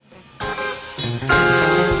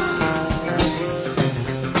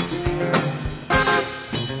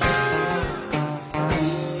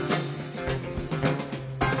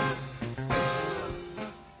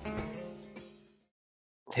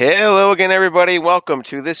again, everybody. Welcome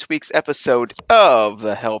to this week's episode of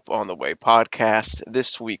the Help on the Way podcast.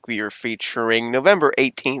 This week we are featuring November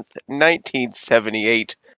 18th,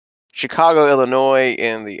 1978, Chicago, Illinois,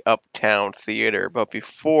 in the Uptown Theatre. But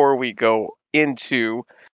before we go into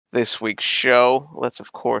this week's show, let's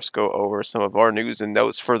of course go over some of our news and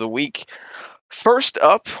notes for the week. First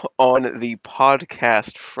up on the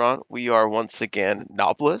podcast front, we are once again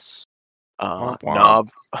knobless. Womp womp. Knob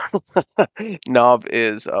Knob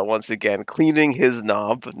is once again cleaning his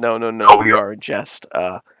knob. No, we are in jest.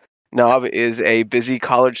 Knob is a busy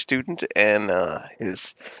college student, and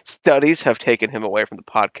his studies have taken him away from the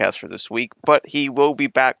podcast for this week. But he will be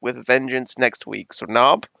back with vengeance next week. So,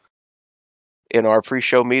 Knob, in our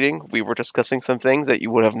pre-show meeting, we were discussing some things that you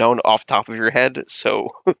would have known off the top of your head. So,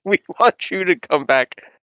 we want you to come back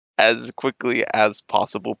as quickly as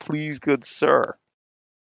possible, please, good sir.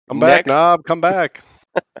 Come back, Knob. Come back.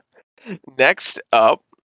 Next up,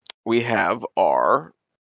 we have our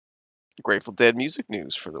Grateful Dead music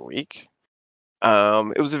news for the week.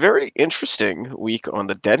 It was a very interesting week on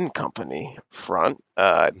the Dead and Company front.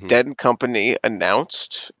 Dead and Company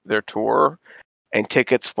announced their tour, and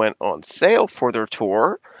tickets went on sale for their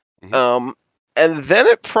tour. And then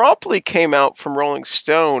it promptly came out from Rolling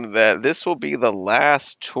Stone that this will be the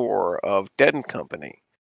last tour of Dead and Company.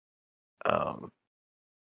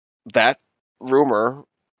 That rumor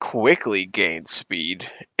quickly gained speed,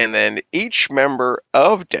 and then each member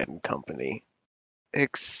of Dead and Company,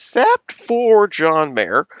 except for John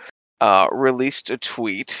Mayer, released a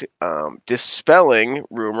tweet dispelling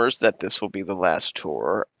rumors that this will be the last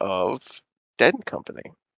tour of Dead and Company.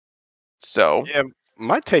 So, yeah,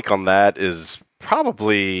 my take on that is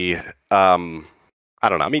probably, I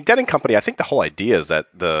don't know. I mean, Dead and Company, I think the whole idea is that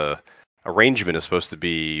the arrangement is supposed to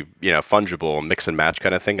be, fungible, mix and match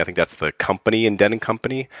kind of thing. I think that's the company in Dead and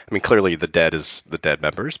Company. I mean, clearly the Dead is the Dead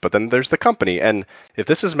members, but then there's the company. And if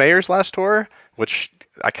this is Mayer's last tour, which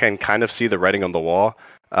I can kind of see the writing on the wall,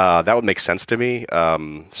 that would make sense to me.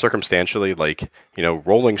 Circumstantially,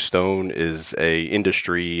 Rolling Stone is a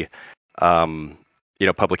industry,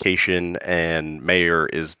 publication, and Mayer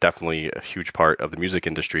is definitely a huge part of the music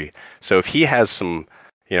industry. So if he has some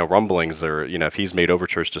rumblings, or if he's made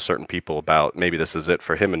overtures to certain people about maybe this is it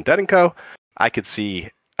for him and Dead & Co., I could see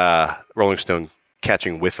Rolling Stone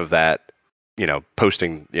catching whiff of that,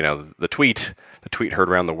 posting the tweet heard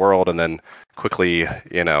around the world, and then quickly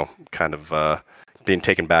kind of being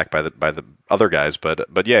taken back by the other guys.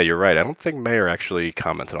 But yeah, you're right. I don't think Mayer actually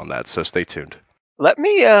commented on that, so stay tuned. I'm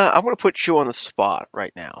going to put you on the spot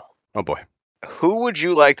right now. Oh boy. Who would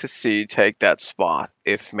you like to see take that spot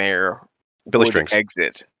if Mayer Billy would Strings.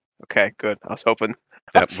 exit? Okay, good. I was hoping.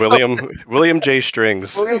 Yeah, William J.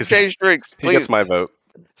 Strings. William J. Strings, please. He gets my vote.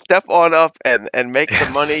 Step on up and make the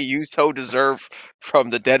money you so deserve from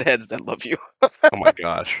the deadheads that love you. Oh my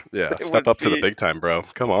gosh. Yeah, step up to the big time, bro.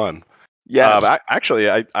 Come on. Yes.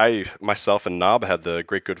 I myself and Knob had the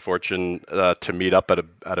great good fortune to meet up at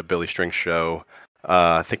a Billy Strings show,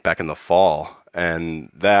 I think back in the fall, and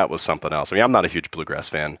that was something else. I mean, I'm not a huge bluegrass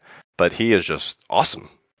fan, but he is just awesome.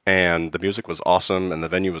 And the music was awesome, and the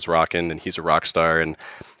venue was rocking, and he's a rock star, and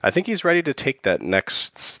I think he's ready to take that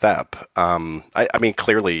next step. I mean,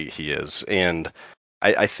 clearly he is, and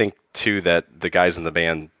I think too that the guys in the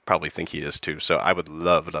band probably think he is too. So I would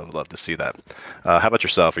love to see that. How about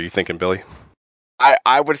yourself? Are you thinking Billy?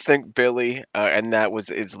 I would think Billy, and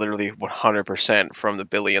it's literally 100% from the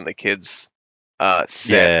Billy and the Kids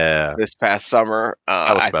set this past summer.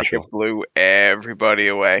 That was special. I think it blew everybody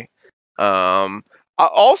away.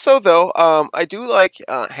 Also, though, I do like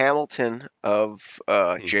Hamilton of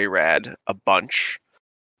J-Rad a bunch.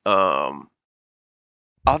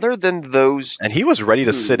 Other than those, and he was ready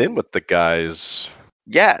to sit in with the guys.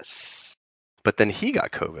 Yes, but then he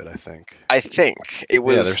got COVID. I think it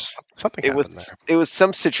was. Yeah, there's something happened there. It was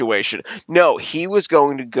some situation. No, he was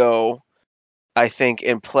going to go. I think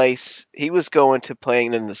he was going to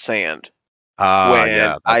Playing in the Sand.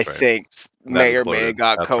 Yeah, I think Mayer may have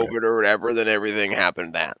got COVID or whatever, then everything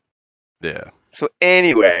happened that. Yeah. So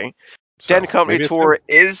anyway, Dead Company tour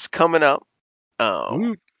is coming up.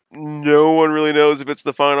 No one really knows if it's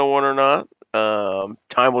the final one or not.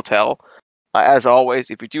 Time will tell. As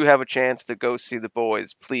always, if you do have a chance to go see the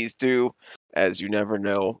boys, please do, as you never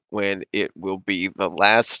know when it will be the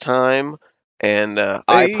last time. And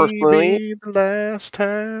I personally, the last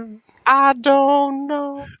time. I don't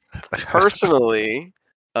know. Personally,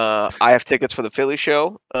 I have tickets for the Philly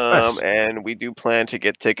show, Nice. and we do plan to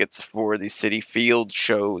get tickets for the City Field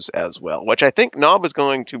shows as well, which I think Knob is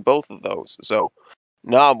going to both of those. So,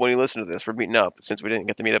 Knob, when you listen to this, we're meeting up since we didn't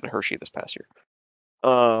get to meet up at Hershey this past year.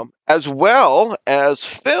 As well as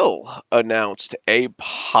Phil announced a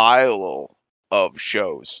pile of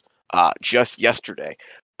shows just yesterday.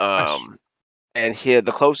 Nice. And here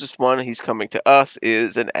the closest one he's coming to us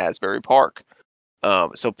is in Asbury Park.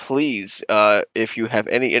 So please, if you have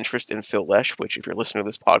any interest in Phil Lesh, which if you're listening to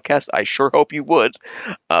this podcast, I sure hope you would,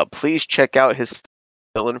 please check out his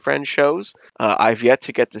Phil and Friends shows. I've yet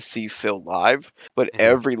to get to see Phil live, but Hmm.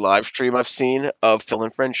 every live stream I've seen of Phil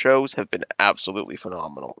and Friends shows have been absolutely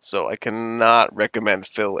phenomenal. So I cannot recommend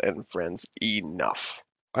Phil and Friends enough.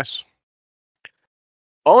 Nice.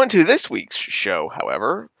 On to this week's show,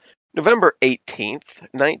 however. November 18th,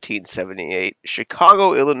 1978,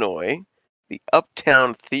 Chicago, Illinois, the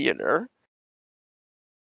Uptown Theatre.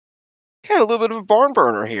 Had a little bit of a barn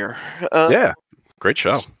burner here. Yeah. Great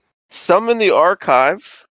show. Some in the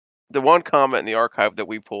archive, the one comment in the archive that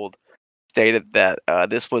we pulled stated that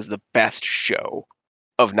this was the best show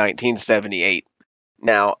of 1978.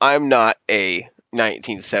 Now, I'm not a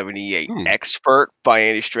 1978 Hmm. expert by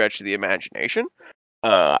any stretch of the imagination.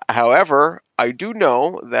 However, I do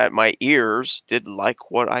know that my ears did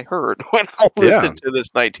like what I heard when I Yeah. listened to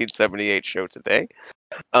this 1978 show today.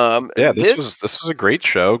 Yeah, This this was a great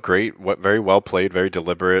show. Great, what very well played, very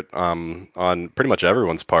deliberate on pretty much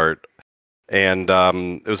everyone's part. And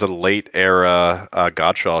it was a late era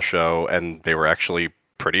Godshaw show, and they were actually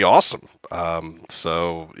pretty awesome.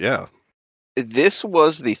 So yeah. this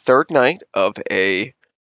was the third night of a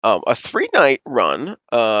 3-night run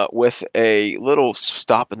with a little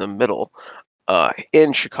stop in the middle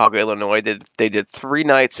in Chicago, Illinois. They did 3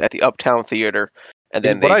 nights at the Uptown Theater, and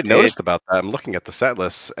then And what they I did noticed about that, I'm looking at the set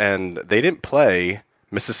lists, and they didn't play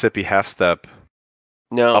Mississippi Half Step,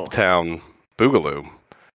 no Uptown Boogaloo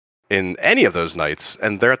in any of those nights,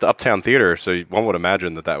 and they're at the Uptown Theater, so one would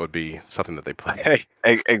imagine that that would be something that they play.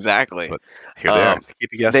 exactly. But here they are. Um, They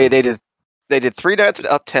keep you they guessing. they did they did 3 nights at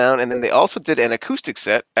Uptown, and then they also did an acoustic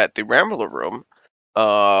set at the Rambler Room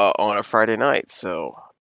on a Friday night. So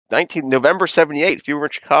 19 November 78. If you were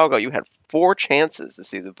in Chicago, you had 4 chances to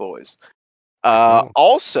see the boys. Pretty cool.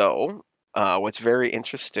 Also, what's very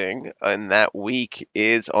interesting in that week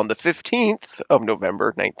is on the 15th of November,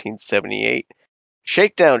 1978,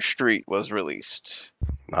 Shakedown Street was released.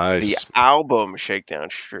 The Nice. album Shakedown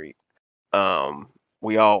Street. Um,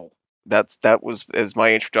 we all that was as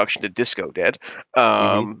my introduction to Disco Dead. Hmm.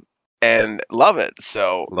 Um, and love it.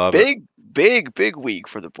 So Love it. big week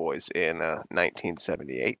for the boys in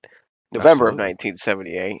 1978. November of Absolutely.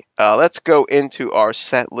 1978. Let's go into our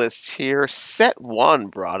set lists here. Set one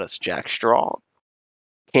brought us Jack Straw,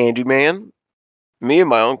 Candyman, Me and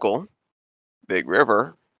My Uncle, Big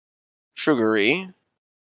River, Sugaree,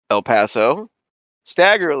 El Paso,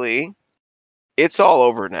 Stagger Lee, It's All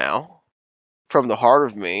Over Now, From the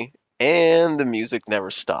Heart of Me, and The Music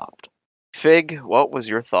Never Stopped. Fig, what was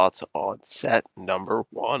your thoughts on set number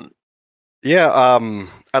one? Yeah,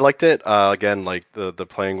 I liked it. Again, like the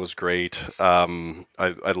playing was great.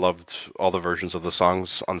 I loved all the versions of the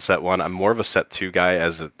songs on set one. I'm more of a set two guy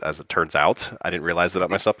as it turns out. I didn't realize that about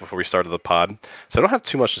myself before we started the pod, so I don't have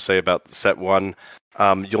too much to say about set one.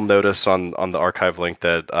 You'll notice on the archive link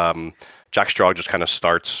that Jack Straw just kind of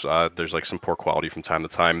starts. There's like some poor quality from time to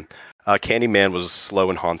time. Candyman was slow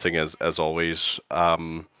and haunting as always.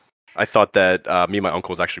 I thought that Me and My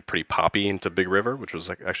Uncle was actually pretty poppy into Big River, which was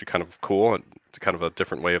like, actually kind of cool and kind of a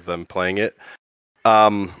different way of them playing it.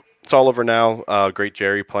 It's all over now. Great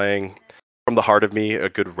Jerry playing. From the Heart of Me, a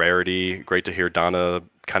good rarity. Great to hear Donna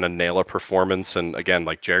kind of nail a performance. And again,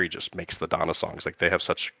 like Jerry just makes the Donna songs. Like they have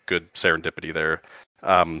such good serendipity there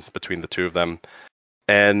between the two of them.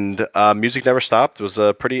 And Music Never Stopped was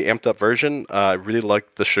a pretty amped up version. I really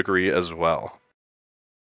liked the Sugaree as well.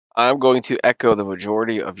 I'm going to echo the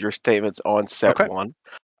majority of your statements on set Okay. one.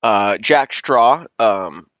 Jack Straw,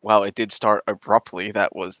 while it did start abruptly,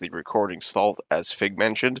 that was the recording's fault, as Fig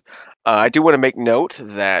mentioned. I do want to make note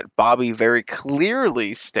that Bobby very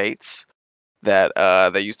clearly states that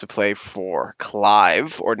they used to play for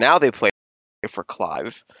Clive, or now they play for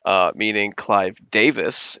Clive, meaning Clive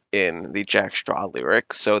Davis in the Jack Straw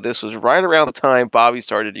lyric. So this was right around the time Bobby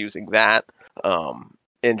started using that um,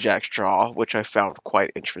 in Jack Straw, which I found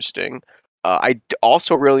quite interesting.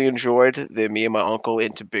 Also really enjoyed the Me and My Uncle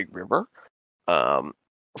into Big River. Um,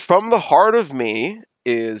 From the Heart of Me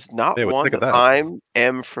is not Yeah, what do you one think of that that? I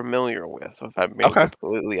am familiar with, if I'm being Okay.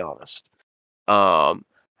 completely honest. Um,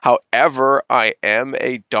 However, I am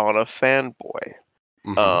a Donna fanboy,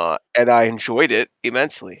 Hmm. and I enjoyed it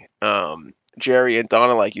immensely. Jerry and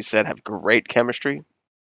Donna, like you said, have great chemistry,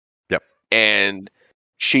 Yep. and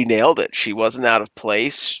she nailed it. She wasn't out of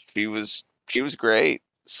place. She was great.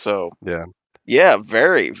 So Yeah. Yeah,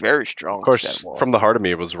 very, very Of strong set course, one. From the Heart of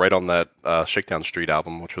Me was right on that Shakedown Street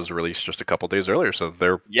album, which was released just a couple days earlier. So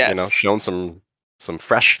they're Yes. showing some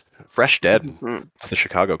fresh dead Mhm. to the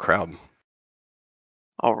Chicago crowd.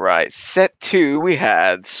 All right, set two, we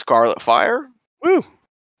had Scarlet Fire, Woo!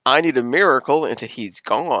 I Need a Miracle into He's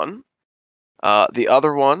Gone. The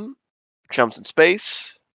other one, Jumps in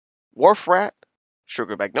Space, Wharf Rat,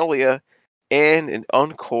 Sugar Magnolia, and an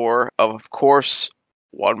encore of course,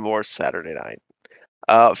 One More Saturday Night.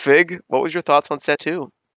 Fig, what was your thoughts on set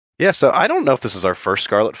two? Yeah, so I don't know if this is our first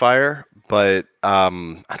Scarlet Fire, but I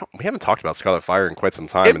don't. We haven't talked about Scarlet Fire in quite some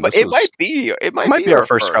time, and It might be it might be our our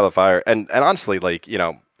first first. Scarlet Fire. And honestly, like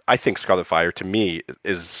I think Scarlet Fire to me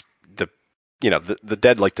is the the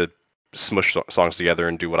Dead like to smush songs together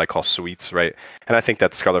and do what I call suites, right? And I think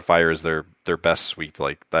that Scarlet Fire is their best suite.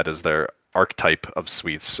 Like that is their archetype of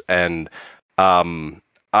suites, and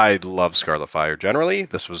I love Scarlet Fire generally.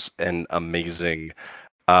 This was an amazing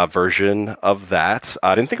version of that.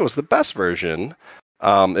 I didn't think it was the best version.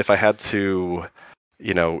 If I had to,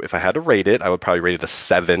 if I had to rate it, I would probably rate it a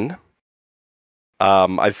 7.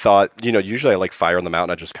 I thought, usually I like Fire on the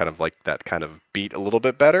Mountain. I just kind of like that kind of beat a little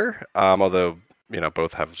bit better. Although,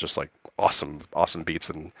 both have just like awesome beats.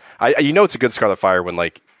 And it's a good Scarlet Fire when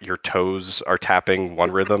like your toes are tapping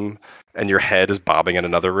one rhythm and your head is bobbing in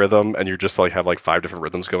another rhythm, and you just like have like 5 different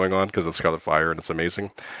rhythms going on because it's Scarlet Fire and it's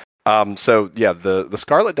amazing. So yeah, the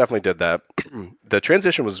Scarlet definitely did that. The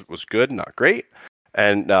transition was good, not great,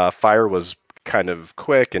 and Fire was kind of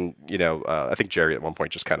quick, and I think Jerry at one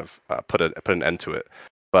point just kind of put an end to it.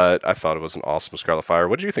 But I thought it was an awesome Scarlet Fire.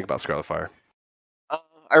 What did you think about Scarlet Fire? Uh,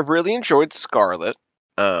 I really enjoyed Scarlet.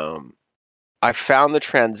 Um, I found the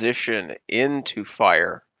transition into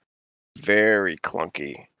Fire very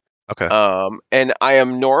clunky. Okay. And I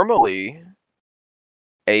am normally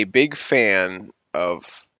a big fan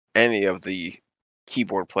of any of the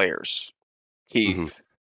keyboard players, hmm Keith,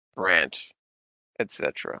 Brent,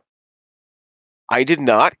 etc. I did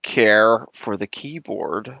not care for the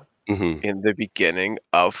keyboard hmm in the beginning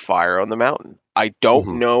of Fire on the Mountain. I don't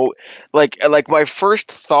hmm know, like my first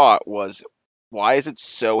thought was, why is it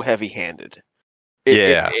so heavy-handed?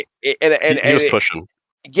 Yeah, he And was pushing.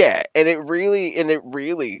 yeah, and it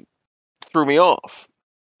really threw me off.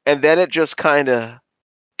 And then it just kind of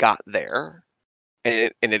got there,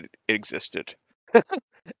 and it existed.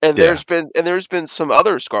 And Yeah. there's been some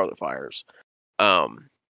other Scarlet Fires um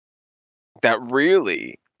that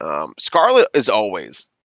really Scarlet is always,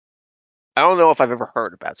 I don't know if I've ever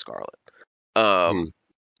heard about Scarlet. hmm Um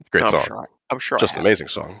Great I'm song. sure I'm sure I Just an have. amazing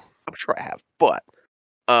song. I'm sure I have. But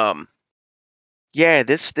um yeah,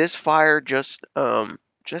 this fire just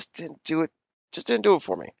didn't do it, just didn't do it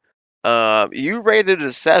for me. You rated it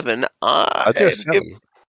a 7. I'd do a 7.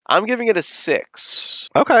 I'm giving it a 6.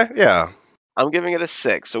 Okay. Yeah. I'm giving it a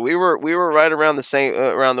 6. So we were right around the same,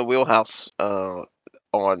 around the wheelhouse,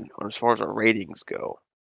 on as far as our ratings go.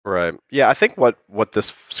 Right. Yeah, I think what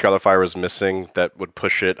this Scarlet Fire was missing that would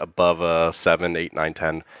push it above a 7, 8, 9,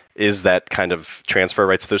 10 is that kind of transfer,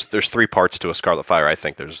 right? So there's 3 parts to a Scarlet Fire, I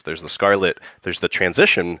think. There's the Scarlet, there's the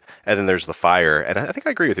transition, and then there's the fire. And I think I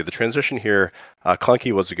agree with you. The transition here,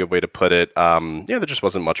 clunky was a good way to put it. Yeah, there just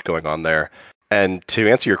wasn't much going on there. And to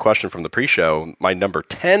answer your question from the pre-show, my number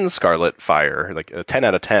 10 Scarlet Fire, like a 10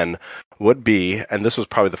 out of 10, would be, and this was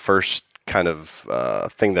probably the first kind of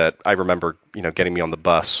thing that I remember, getting me on the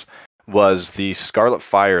bus, was the Scarlet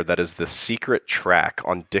Fire that is the secret track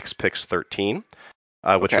on Dick's Picks 13,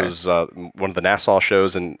 which Okay. was one of the Nassau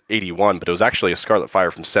shows in '81, but it was actually a Scarlet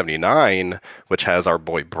Fire from '79, which has our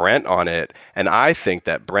boy Brent on it, and I think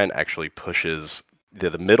that Brent actually pushes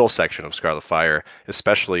the middle section of Scarlet Fire,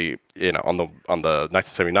 especially on the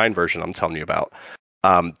 1979 version I'm telling you about,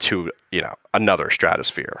 to another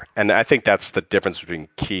stratosphere. And I think that's the difference between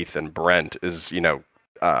Keith and Brent is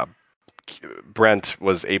uh, Brent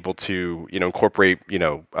was able to incorporate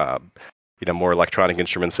more electronic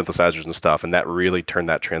instruments, synthesizers, and stuff, and that really turned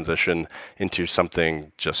that transition into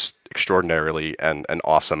something just extraordinarily and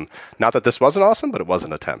awesome. Not that this wasn't awesome, but it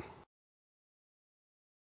wasn't a 10.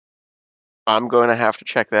 I'm going to have to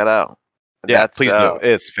check that out. Yeah, That's please do.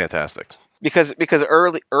 It's fantastic. because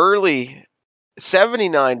early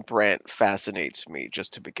 79 Brent fascinates me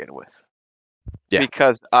just to begin with. Yeah.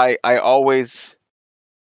 Because I always,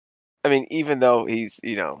 I mean, even though he's,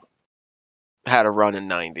 had a run in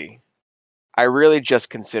 90, I really just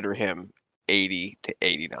consider him 80 to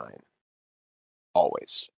 89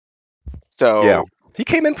 always. Yeah. So, He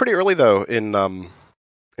came in pretty early though in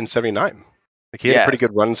 '79. Like he had a pretty yes.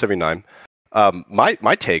 good run in '79.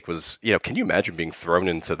 My take was, can you imagine being thrown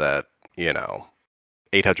into that,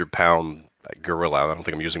 800-pound gorilla. I don't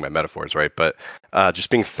think I'm using my metaphors right, but just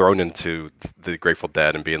being thrown into the Grateful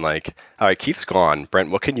Dead and being like, all right, Keith's gone. Brent,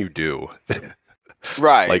 what can you do?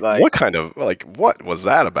 Right, Like, what kind of what was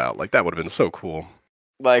that about? Like, that would have been so cool.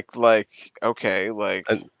 Okay, like,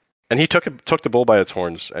 And he took the bull by its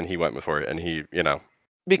horns and he went before it, and he,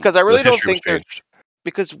 because I the really don't history was think changed.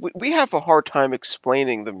 because we have a hard time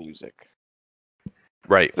explaining the music.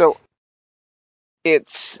 Right. So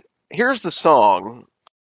here's the song,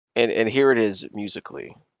 and here it is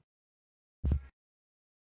musically.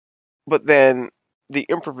 But then the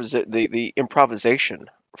improvisation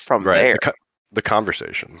from Right. there, The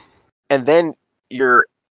conversation. and then you're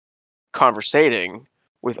conversating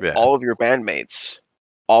with Yeah. all of your bandmates,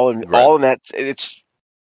 Right. all in that.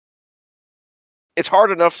 It's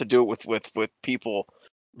hard enough to do it with people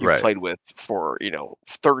you've Right. played with for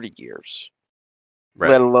 30 years,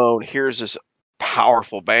 Right. let alone here's this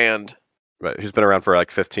powerful band. Right. Who's been around for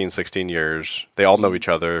like 15, 16 years. They all know each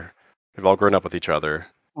other. They've all grown up with each other.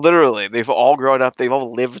 Literally, they've all grown up. They've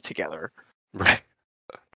all lived together. Right.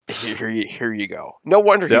 Here you go. No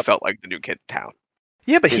wonder he Yep. felt like the new kid in town.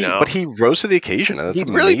 Yeah, but he rose to the occasion, and that's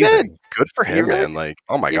He really did. amazing. Good for He him, really, man. Like,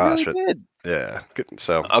 oh my he really gosh. did. Yeah. Good.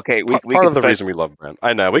 So Okay, we part could of the spend reason we love Brent.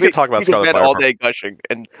 I know. We could talk about we could Scarlet spend Fire. all day gushing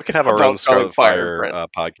and We could have our own about Scarlet Scarlet Fire,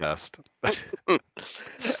 Fire Brent.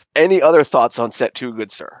 podcast. Any other thoughts on set two,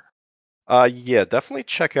 good sir? Yeah, definitely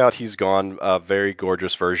check out He's Gone. A very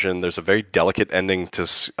gorgeous version. There's a very delicate ending to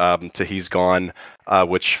He's Gone,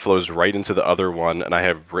 which flows right into the other one. And I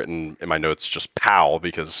have written in my notes just "pow"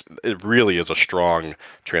 because it really is a strong Yeah.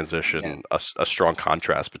 transition, a strong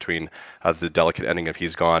contrast between the delicate ending of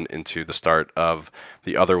He's Gone into the start of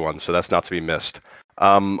the other one. So that's not to be missed.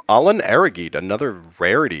 Alan Aragid, another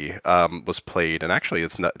rarity, was played, and actually,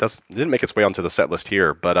 didn't make its way onto the set list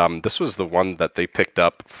here, but this was the one that they picked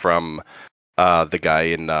up from the guy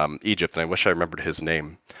in Egypt, and I wish I remembered his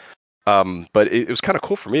name. But it was kind of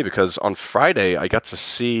cool for me because on Friday I got to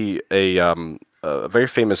see a very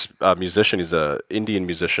famous musician. He's an Indian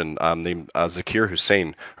musician named Zakir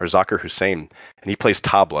Hussain, and he plays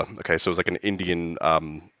tabla. Okay, so it was like an Indian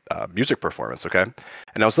music performance. Okay,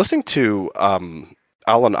 and I was listening to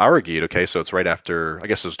Alan Aragid. Okay, so it's right after, I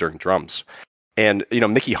guess it was during drums. And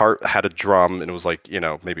Mickey Hart had a drum, and it was like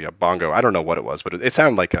maybe a bongo. I don't know what it was, but it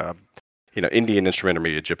sounded like a Indian instrument or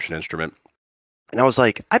maybe Egyptian instrument. And I was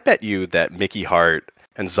like, I bet you that Mickey Hart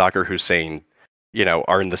and Zakir Hussain,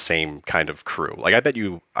 are in the same kind of crew. Like,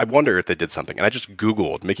 I wonder if they did something. And I just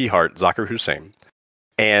Googled Mickey Hart, Zakir Hussain.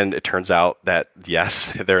 And it turns out that,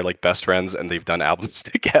 yes, they're like best friends and they've done albums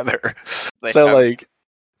together. They So, have. like,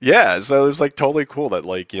 yeah, so it was like totally cool that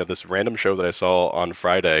like this random show that I saw on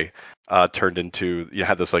Friday turned into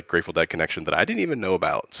had this like Grateful Dead connection that I didn't even know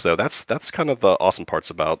about. So that's kind of the awesome parts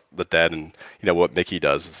about the Dead and what Mickey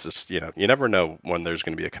does. It's just you never know when there's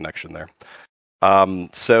going to be a connection there.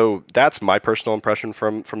 So that's my personal impression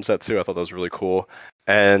from set two. I thought that was really cool,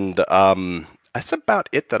 and that's about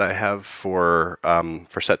it that I have for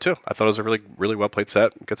set two. I thought it was a really really well played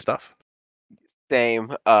set. Good stuff.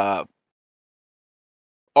 Same.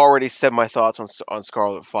 Already said my thoughts on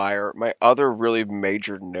Scarlet Fire. My other really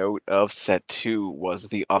major note of set two was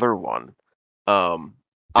the other one. Um,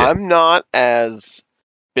 Yeah. I'm not as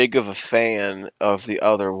big of a fan of the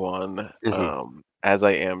other one Hmm. as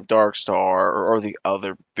I am Darkstar or the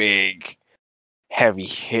other big heavy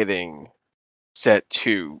hitting set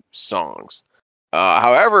two songs.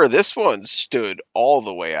 However, this one stood all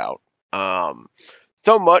the way out. Um,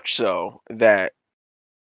 so much so that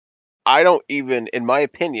I don't even, in my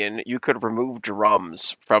opinion, you could remove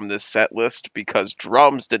drums from this set list because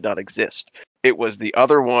drums did not exist. It was the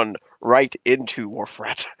other one right into Wharf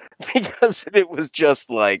Rat because it was just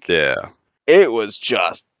like Yeah. it was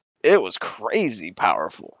crazy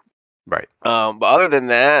powerful. Right. But other than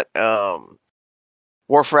that,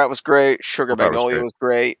 Wharf Rat was great, Sugar That was Magnolia great. was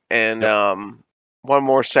great, and Yep. One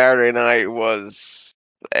More Saturday Night was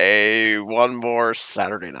a one more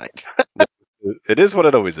Saturday night. Yep. It is what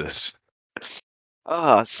it always is.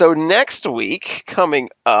 So next week, coming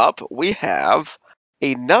up, we have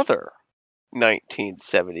another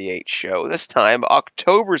 1978 show, this time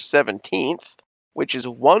October 17th, which is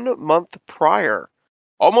 1 month prior,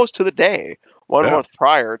 almost to the day, one Yeah. month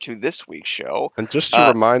prior to this week's show. And just to Uh,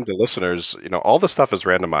 remind the listeners, all the stuff is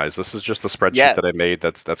randomized. This is just a spreadsheet yes, that I made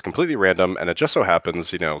that's completely random, and it just so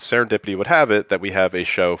happens, serendipity would have it that we have a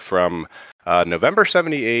show from November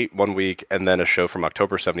 78 one week, and then a show from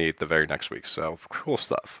October 78 the very next week. So cool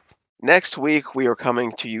stuff. next week we are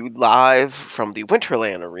coming to you live from the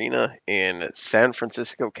Winterland Arena in San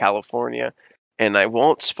Francisco, California. And I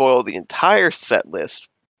won't spoil the entire set list,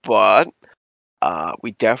 but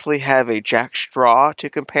We definitely have a Jack Straw to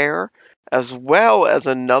compare, as well as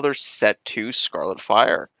another set to Scarlet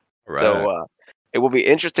Fire. So Right. it will be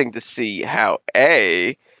interesting to see how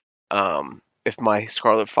if my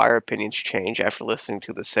Scarlet Fire opinions change after listening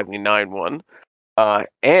to the '79 one,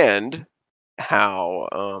 and how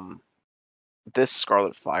this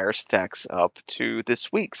Scarlet Fire stacks up to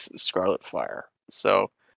this week's Scarlet Fire.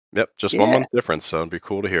 So Yep, just 1 yeah, month difference, so it'd be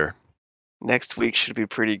cool to hear. next week should be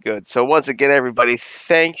pretty good. So once again, everybody,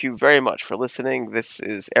 thank you very much for listening. This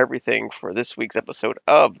is everything for this week's episode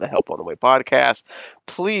of the Help on the Way podcast.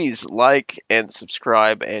 Please like and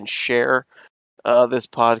subscribe and share this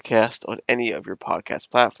podcast on any of your podcast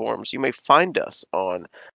platforms. You may find us on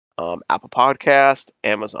Apple Podcast,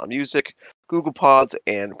 Amazon Music, Google Pods,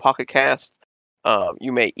 and Pocket Cast.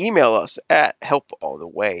 You may email us at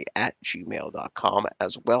helpontheway@gmail.com,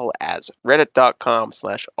 as well as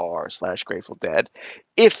reddit.com/r/Grateful Dead.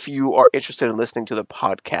 If you are interested in listening to the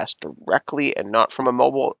podcast directly and not from a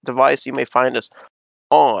mobile device, you may find us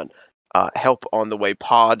on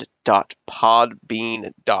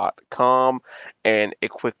helponthewaypod.podbean.com. And a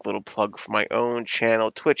quick little plug for my own channel,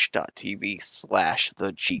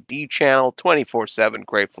 twitch.tv/the GD channel, 24/7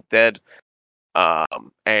 Grateful Dead,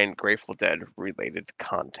 and Grateful Dead related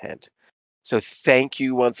content. So thank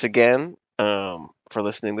you once again for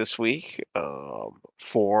listening this week.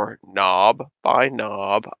 For Knob by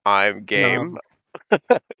Knob, I'm No. Game.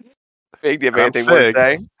 Fig, do you have And I'm anything more to Fig.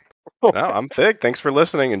 say? No, I'm Fig. Thanks for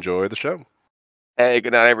listening. Enjoy the show. Hey,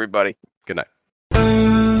 good night, everybody. Good night.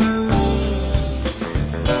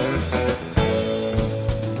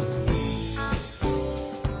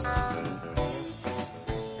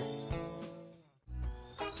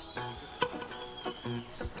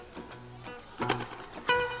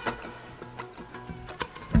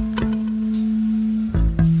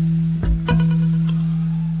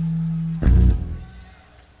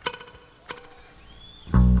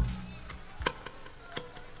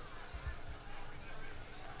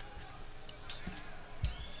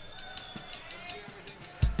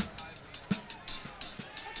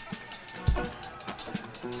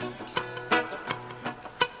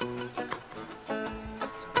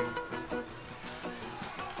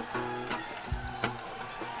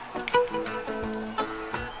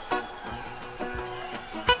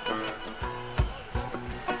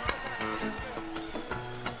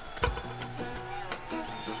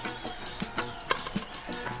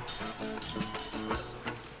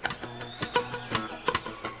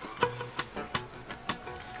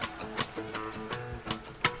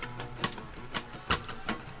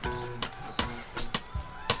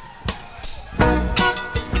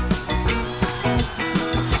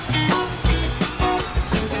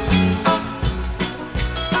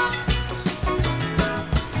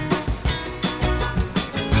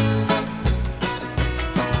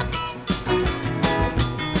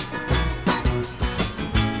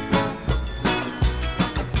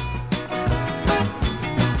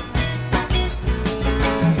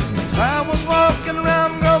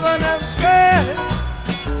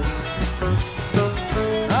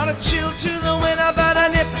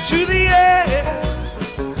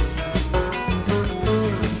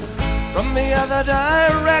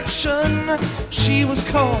 Direction she was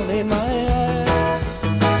calling my eye.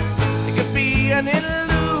 It could be an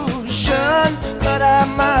illusion, but I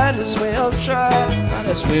might as well try. Might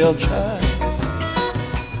as well try.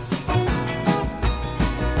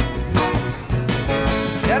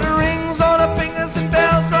 Got rings on her fingers and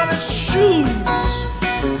bells on her shoes.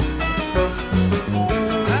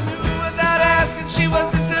 I knew without asking she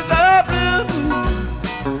was into the blues.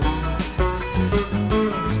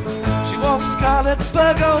 She wore Scarlet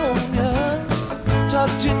Begonias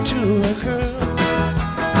tucked into her curls.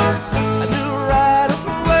 I knew right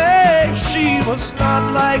away she was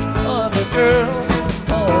not like other girls,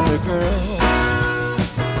 other girls.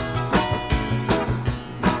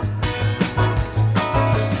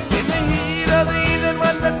 In the heat of the evening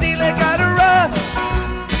when the dealer got her up,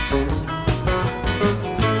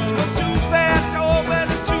 she was too fat to open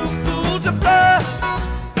and too fool to bluff.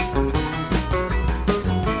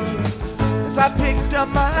 As I picked up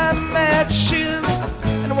my matches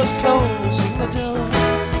and was closing the door,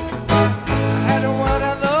 I had one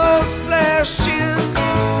of those flashes.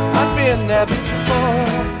 I've been there before,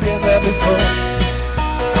 been there before.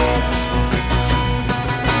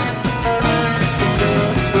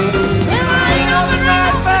 Well, I ain't nothing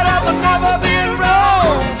right, but I've never been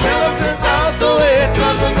wrong. Still it turns out the way it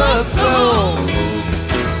does in the soul.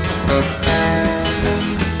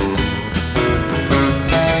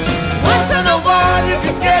 Once in a while you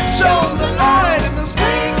can get shown the light in the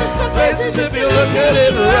spring, just the places if you look at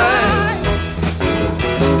it right.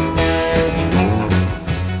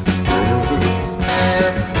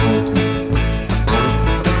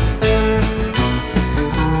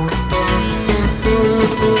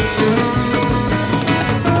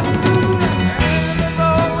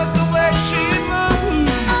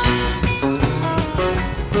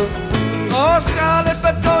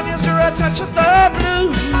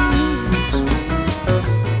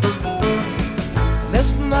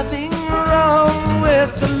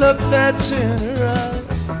 turn her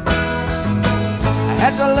up. I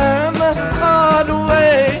had to learn the hard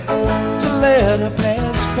way to let her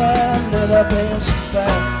pass by, let her pass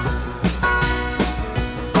by.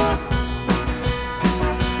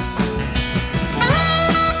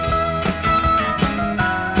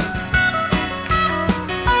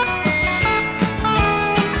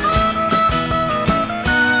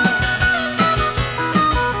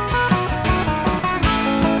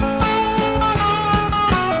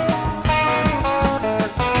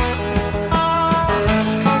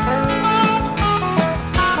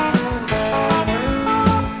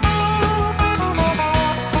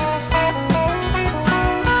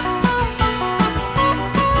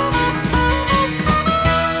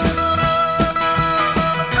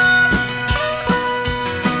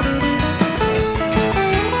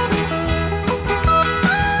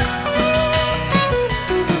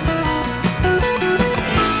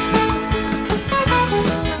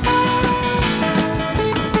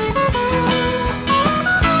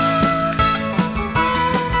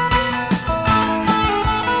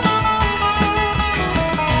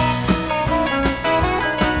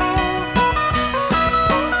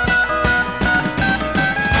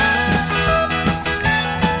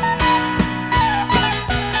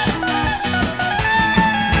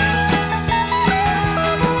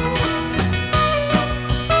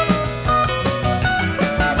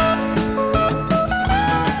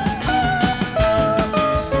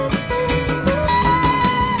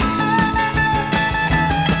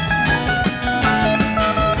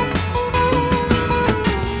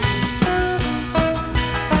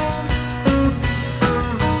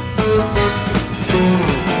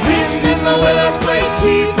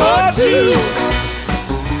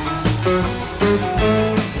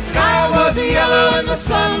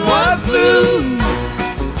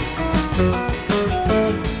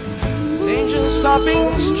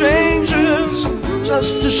 Stopping strangers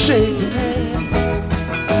just to shake a hand.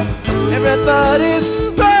 Everybody's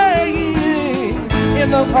playing in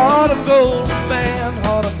the heart of gold band,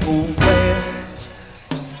 heart of gold band.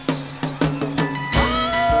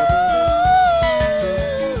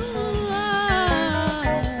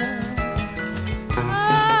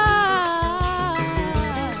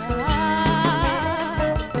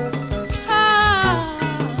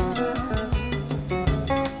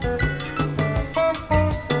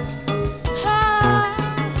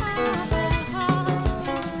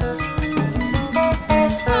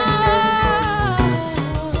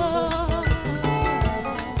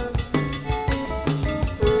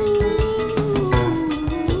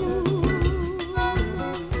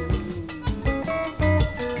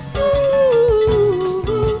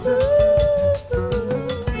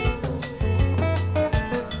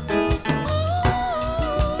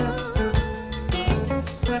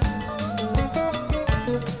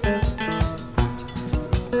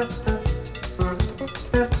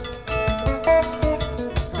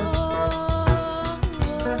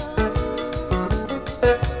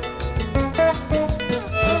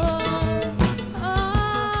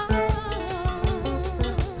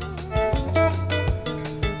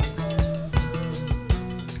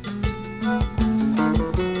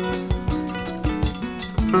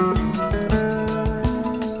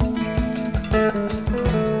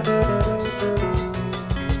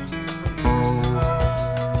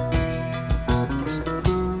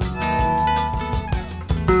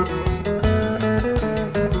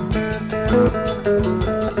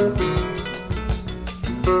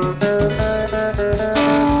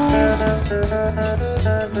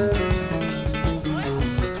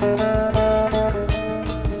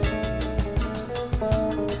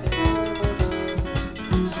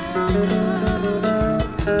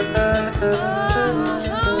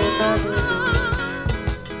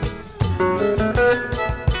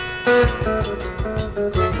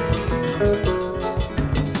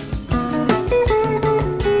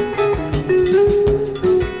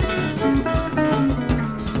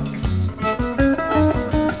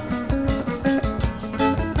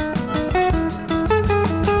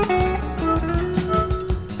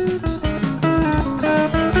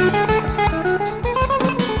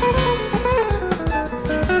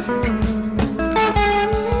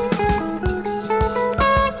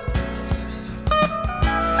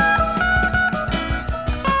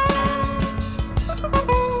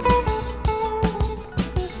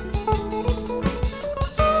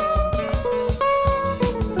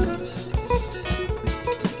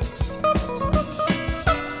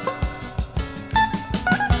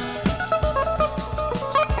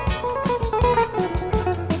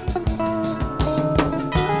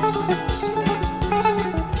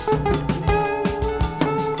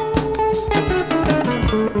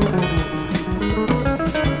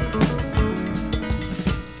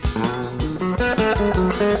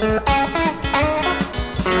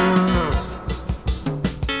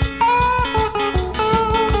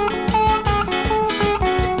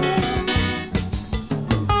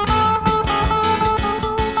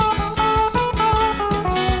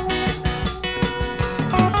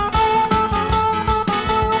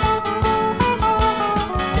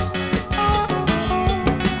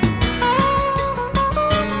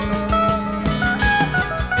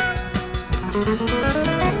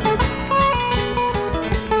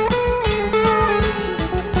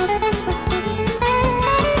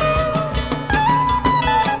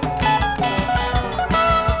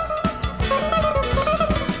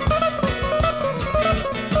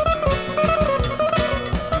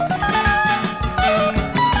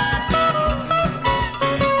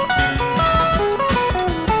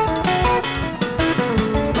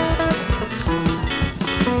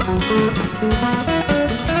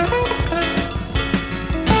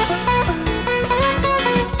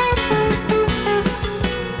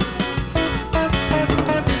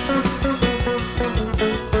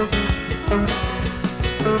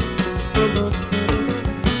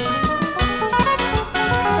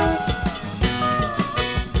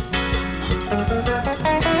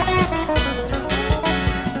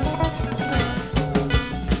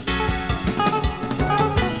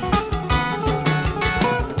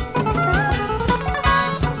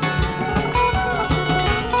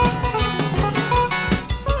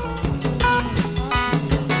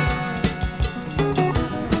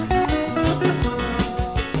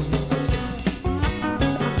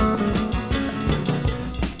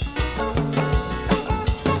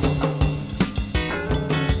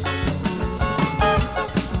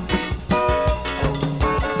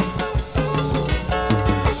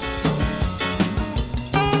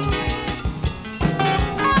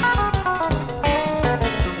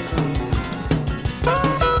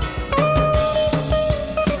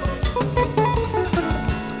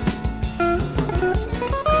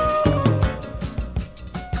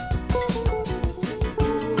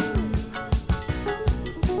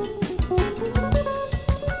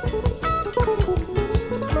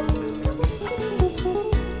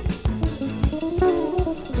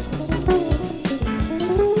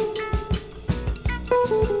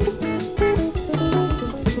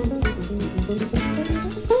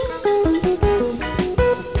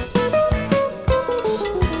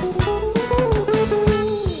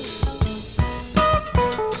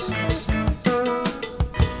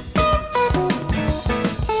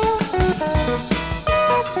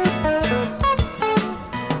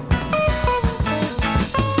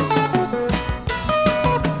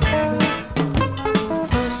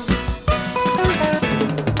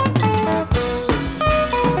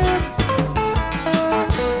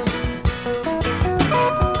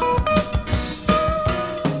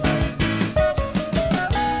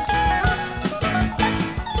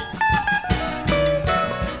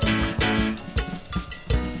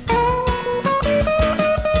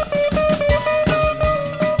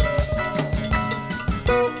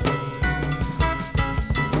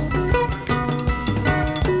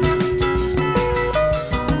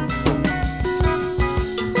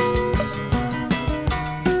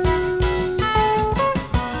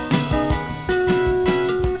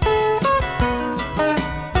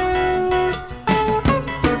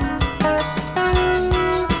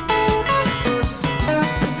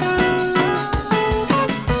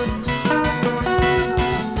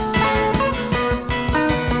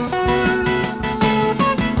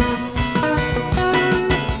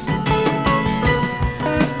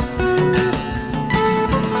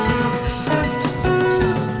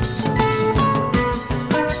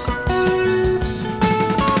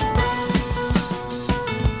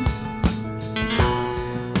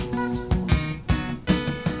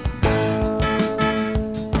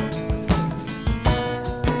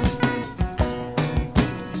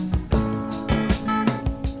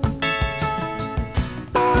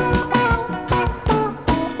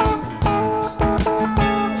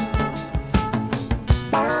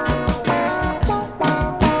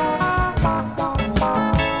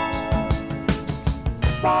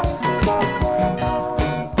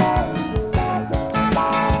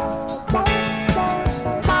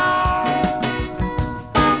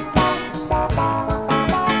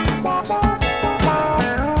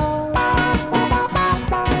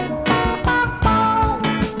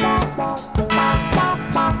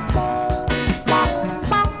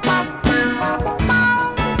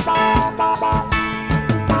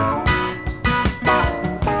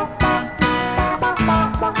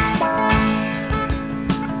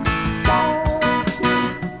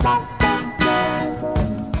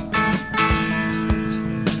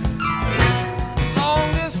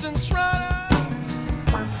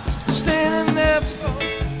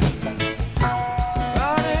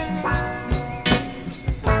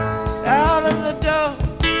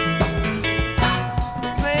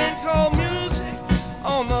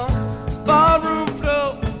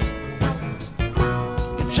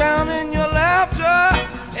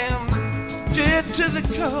 to the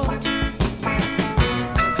cold.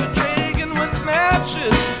 There's a dragon with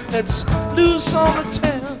matches that's loose on the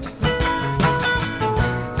town.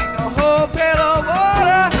 A whole pail of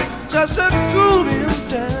water just to cool him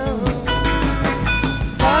down.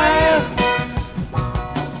 Fire,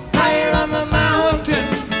 fire on the mountain.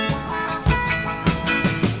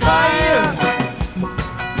 Fire,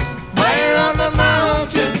 fire on the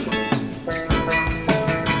mountain.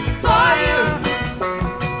 Fire,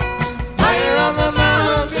 fire on the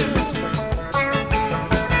mountain.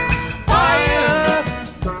 Fire,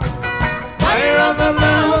 fire on the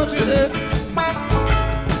mountain.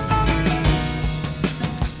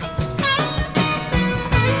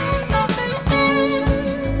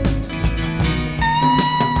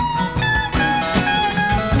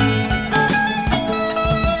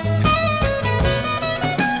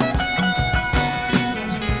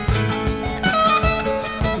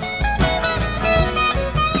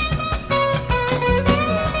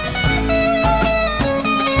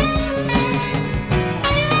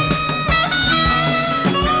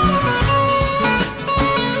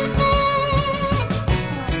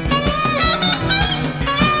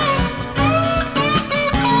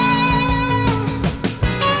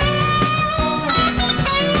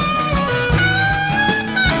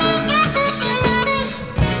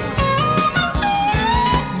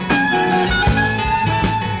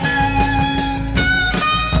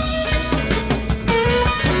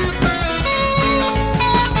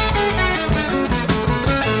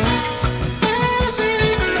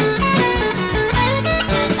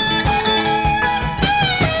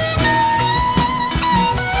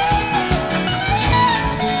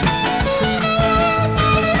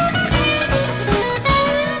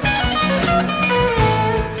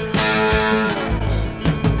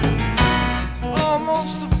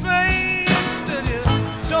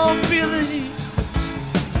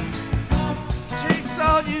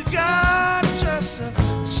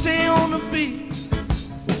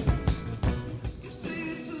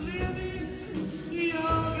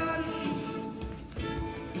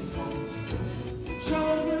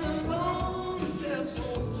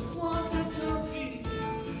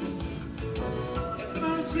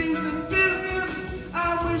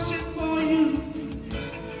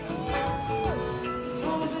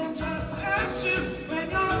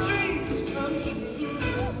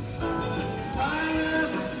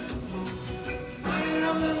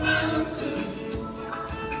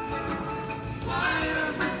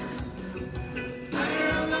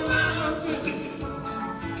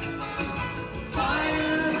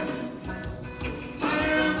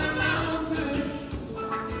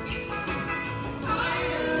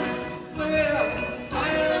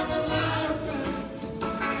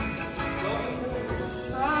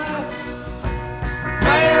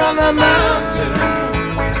 On the mountain,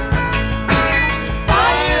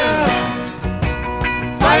 fire,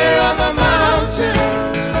 fire on the mountain,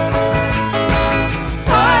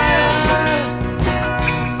 fire,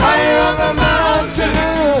 fire on the mountain,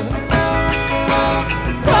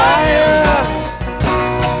 fire,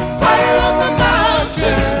 fire on the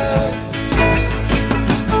mountain.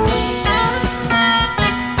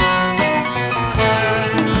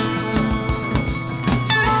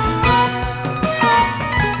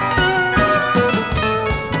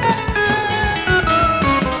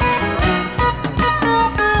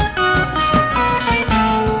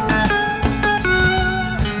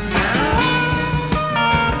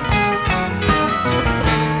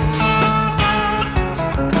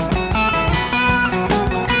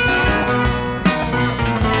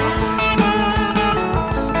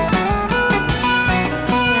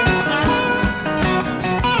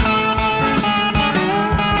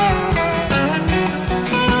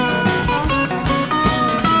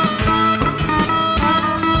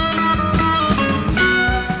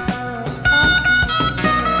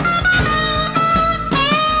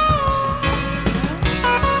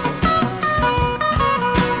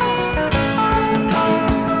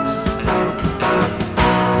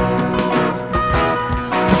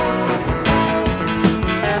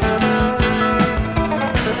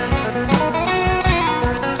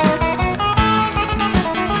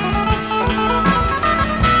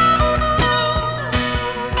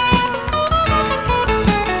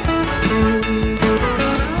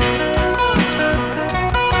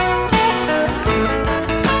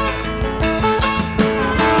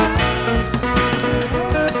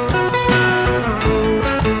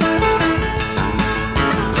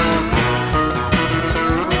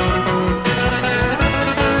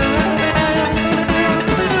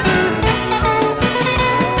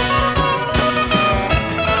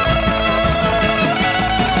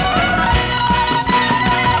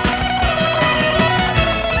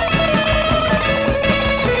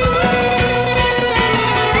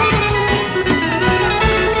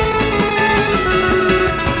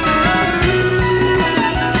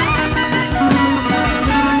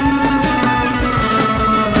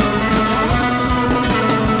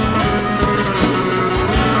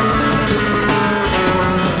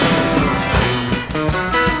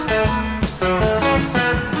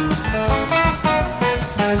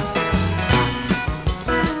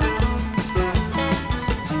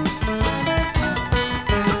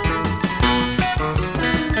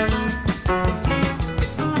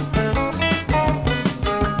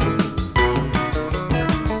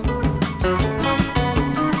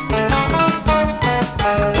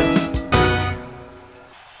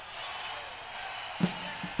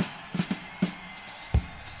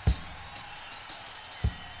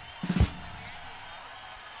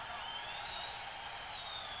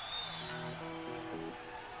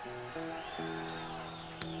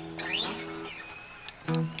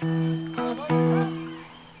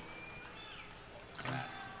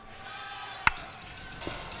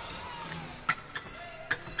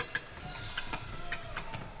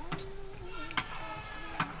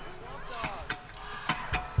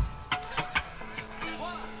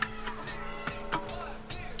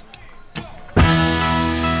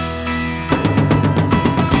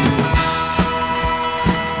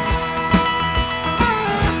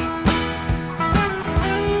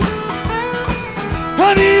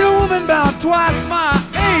 I need a woman about twice my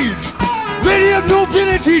age, lady of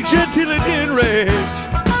nobility, gentility, and rage.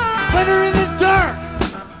 Find her in the dark,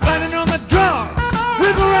 finding on the dark,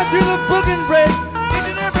 whip her right through the book and break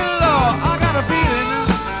into every law. I got a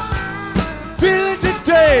feeling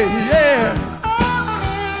today, yeah.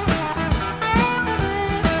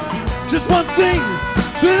 Just one thing,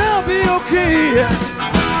 then I'll be okay.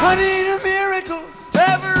 I need a miracle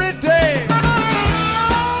every day.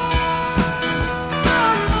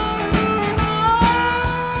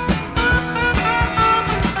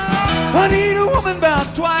 I need a woman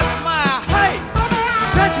about twice my height,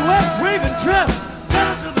 statuesque, raven dress,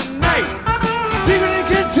 goddess of the night, secret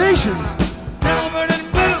incantations, never burning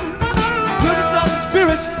blue, good as all the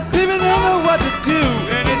spirits, even they know what to do,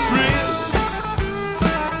 and it's real.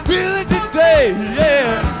 Feel it today,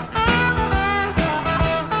 yeah.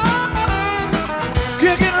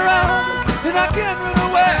 Kicking around and I can't run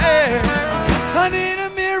away. I need a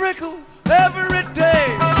miracle every day.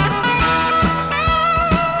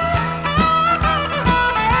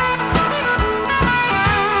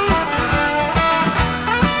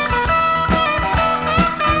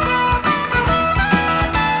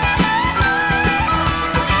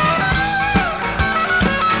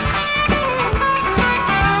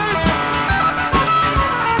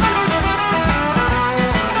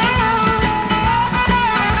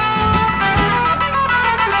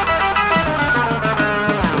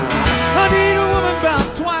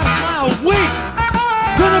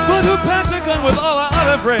 With all our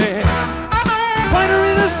other friends, find her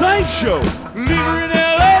in a sideshow, leave her in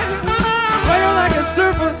LA, ride her like a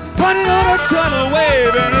surfer, running on a tidal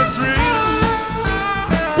wave, and it's real.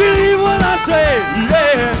 Believe what I say,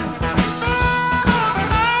 yeah.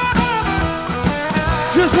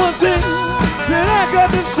 Just one thing that I got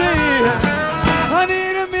to say, I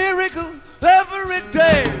need a miracle every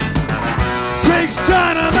day. Takes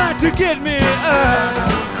dynamite to get me up.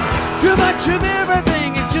 Too much of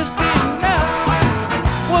everything is just enough.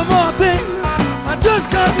 One more thing, I just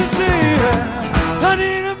got to say, I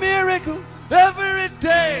need a miracle every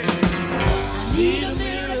day. Need a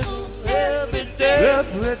miracle every day.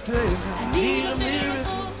 Every day. Need a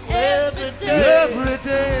miracle every day. Every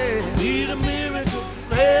day. Need a miracle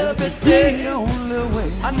every day. The only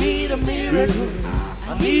way. I need a miracle.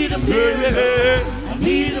 I need a miracle. I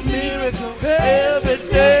need a miracle every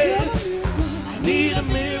day. I need a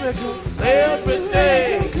miracle every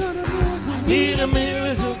day. I need a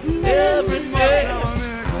miracle every day.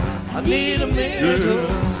 I need a miracle.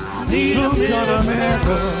 I need a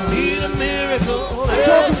miracle. Need a miracle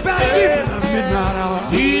every day.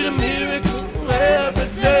 Need a miracle every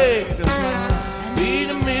day. Need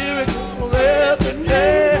a miracle every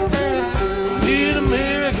day. Need a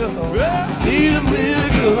miracle. Need a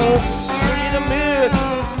miracle. Need a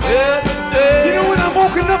miracle every day. You know when I'm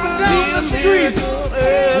walking up and down the street,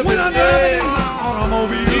 when I'm driving in my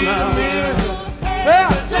automobile, need a miracle.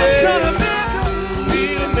 Some kind of miracle.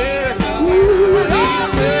 Need a miracle. Need a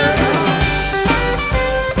miracle.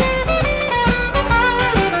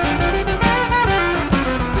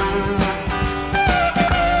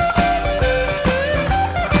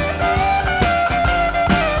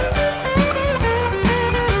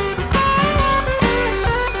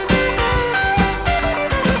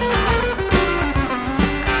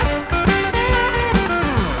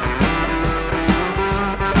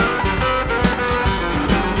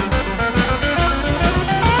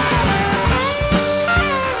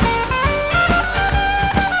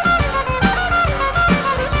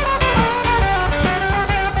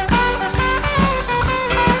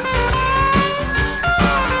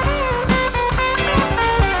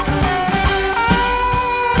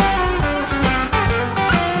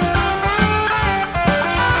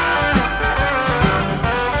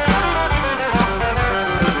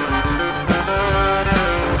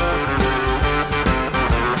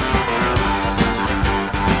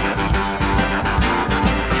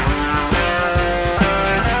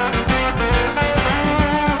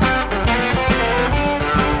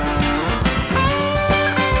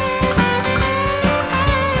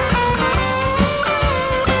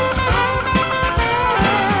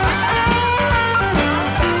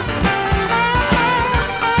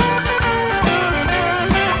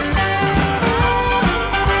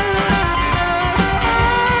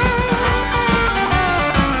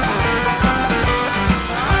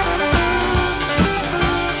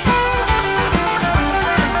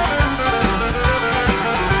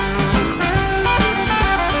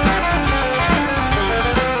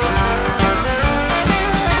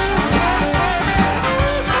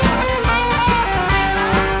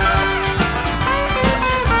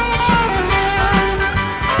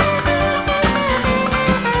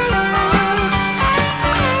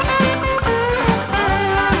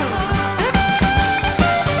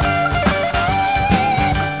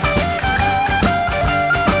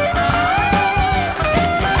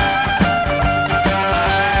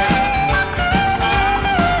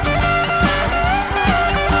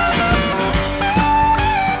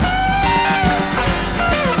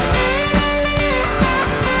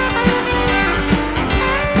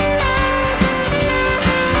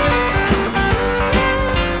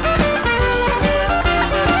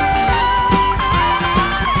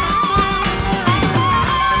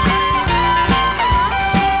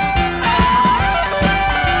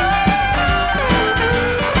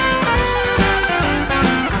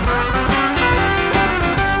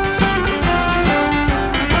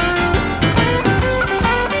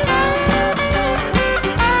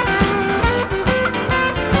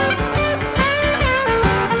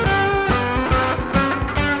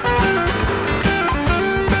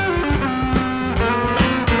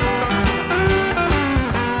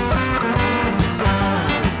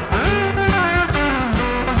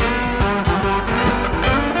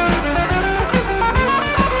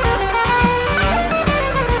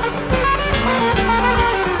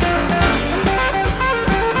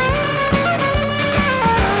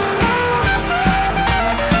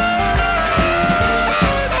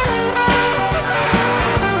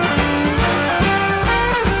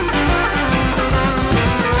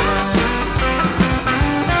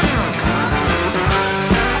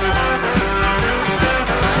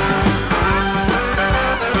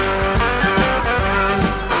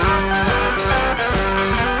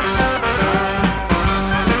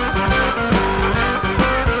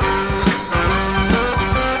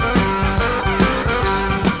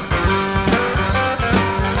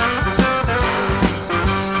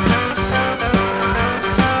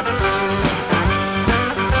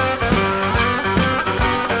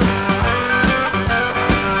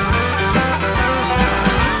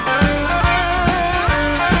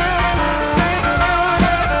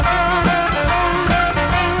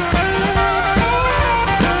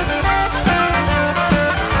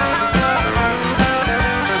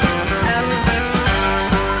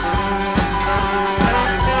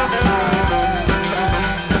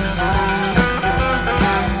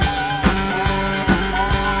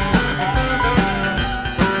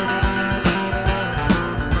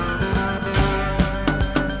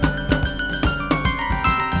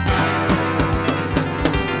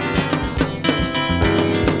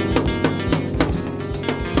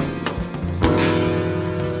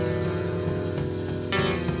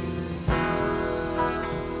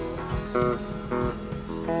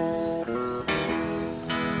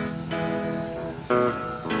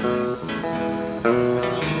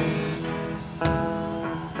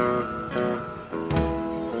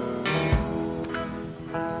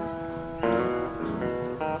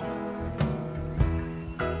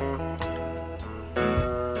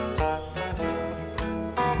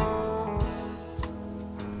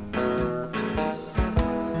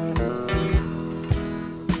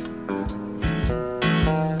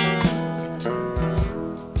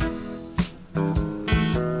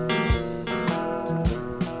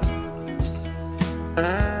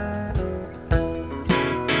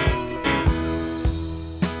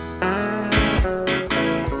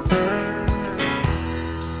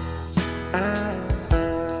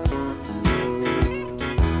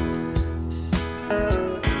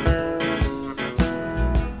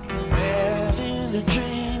 in the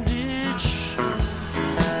drain ditch,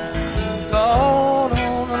 gone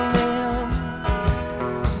on a limb.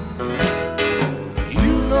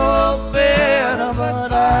 You know better,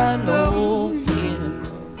 but I know him.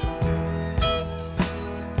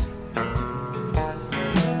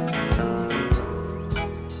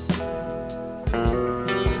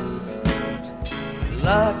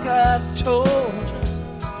 Like I told you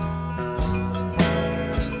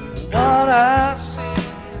what I said,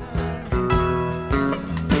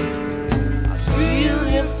 I feel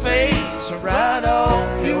your face right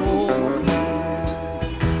off your head.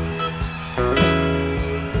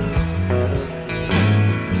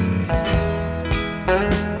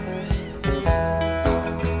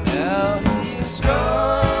 Now he's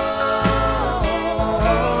gone.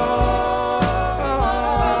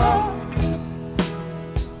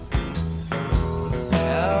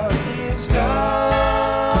 Now he's gone.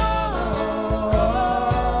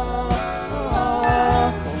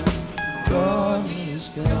 Gone, he's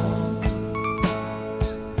gone.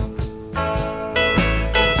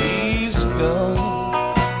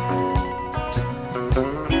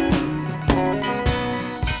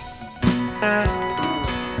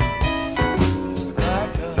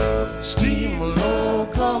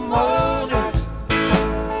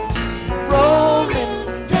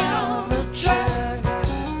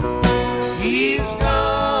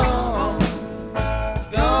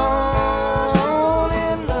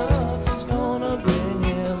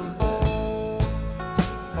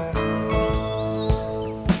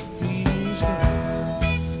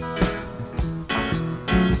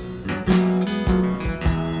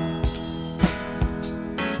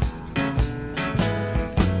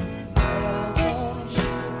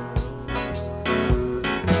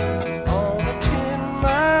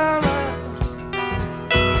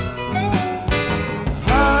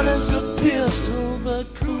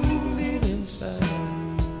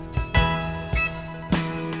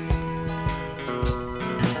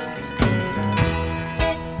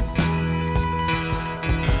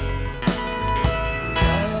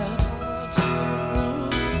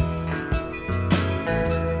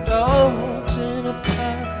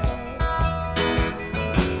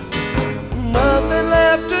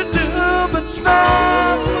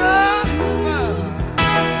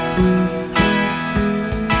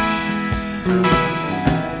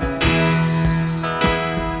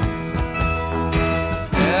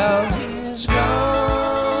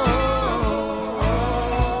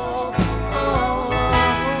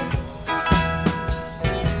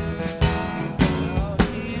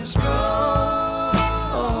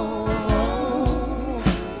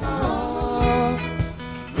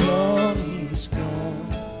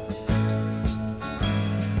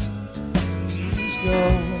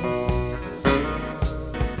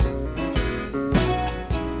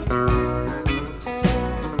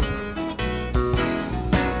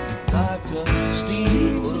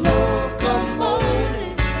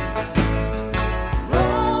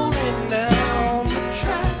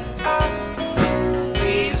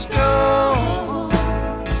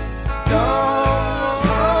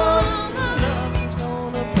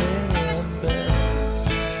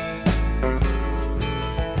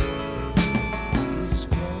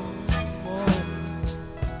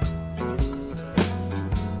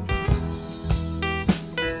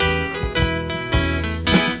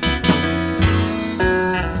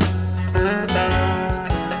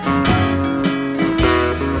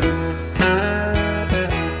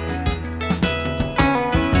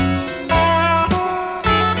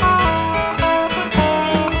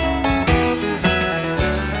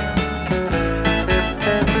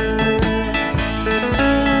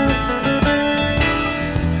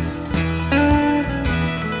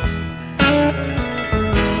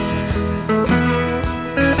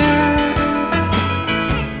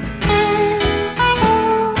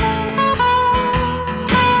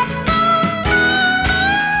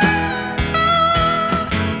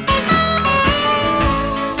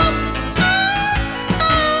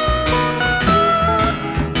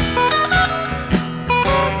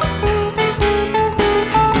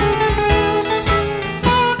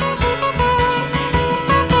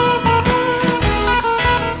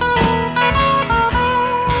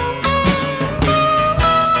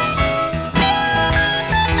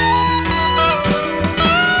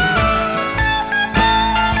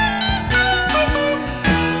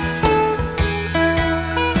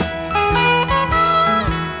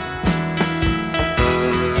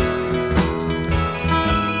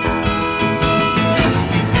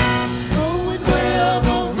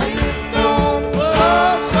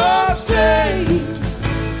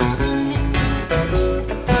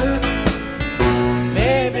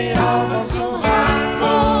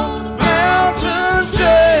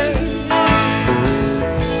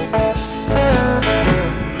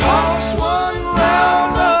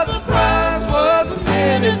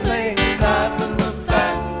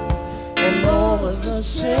 the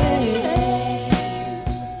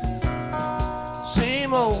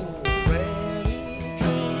same old ratty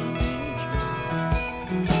train,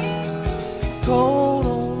 cold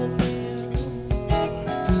on the bed.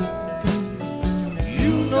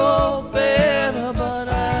 You know better, but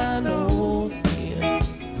I know again.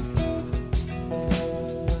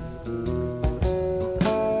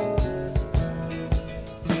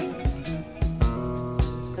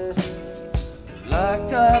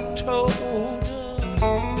 Like I told you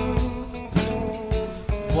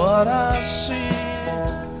what I see,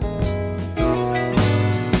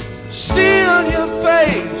 steal your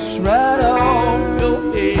face right off your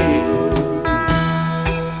head.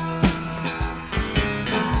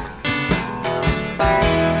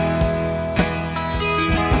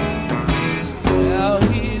 Now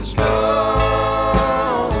he's gone.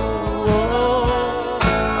 Now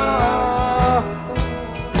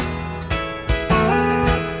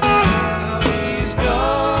he's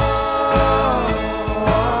gone.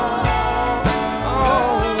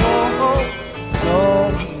 No,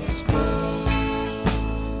 he's gone.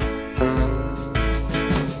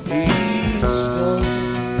 He's gone.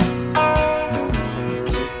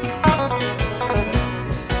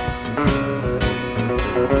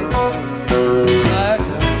 Like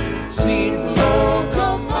a steam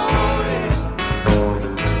locomotive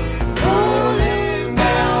rolling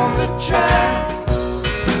down the track.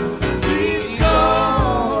 He's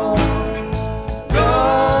gone,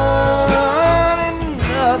 gone, and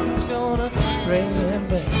nothing's gonna bring him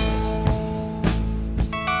back.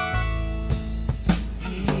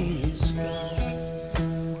 He's gone.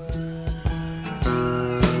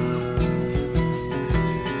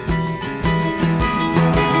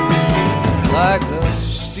 Like a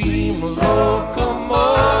steam locomotive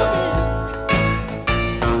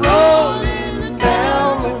rolling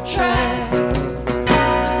down the track.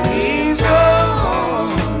 He's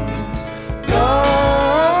gone,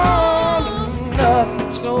 gone, and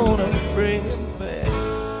nothing's gonna bring him back.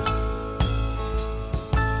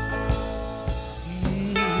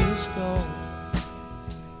 He's gone.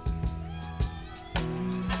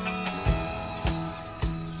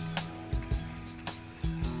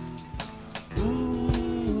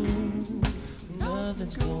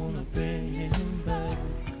 Nothing's gonna bring him back.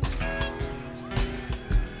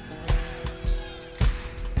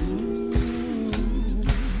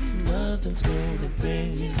 Nothing's gonna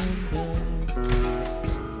bring him back.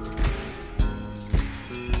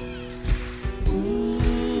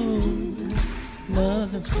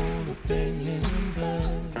 Nothing's gonna bring him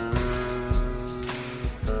back.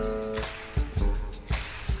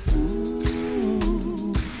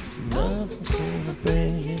 Nothing's gonna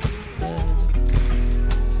bring him back.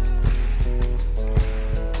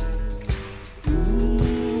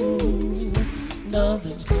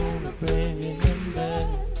 Nothing's gonna bring him back.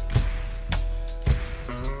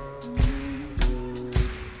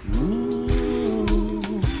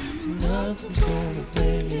 Nothing's gonna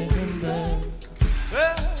bring him back.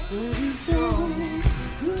 But he's gone.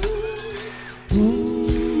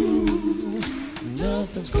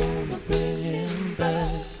 Nothing's gonna bring him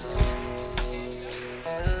back.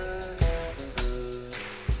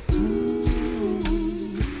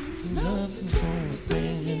 Nothing's gonna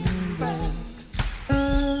bring him back.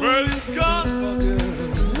 Well, he's gone, fucker.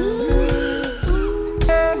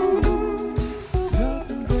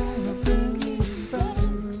 Nothing's gonna bring him back.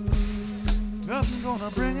 Nothing's gonna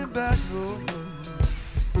bring him back, no.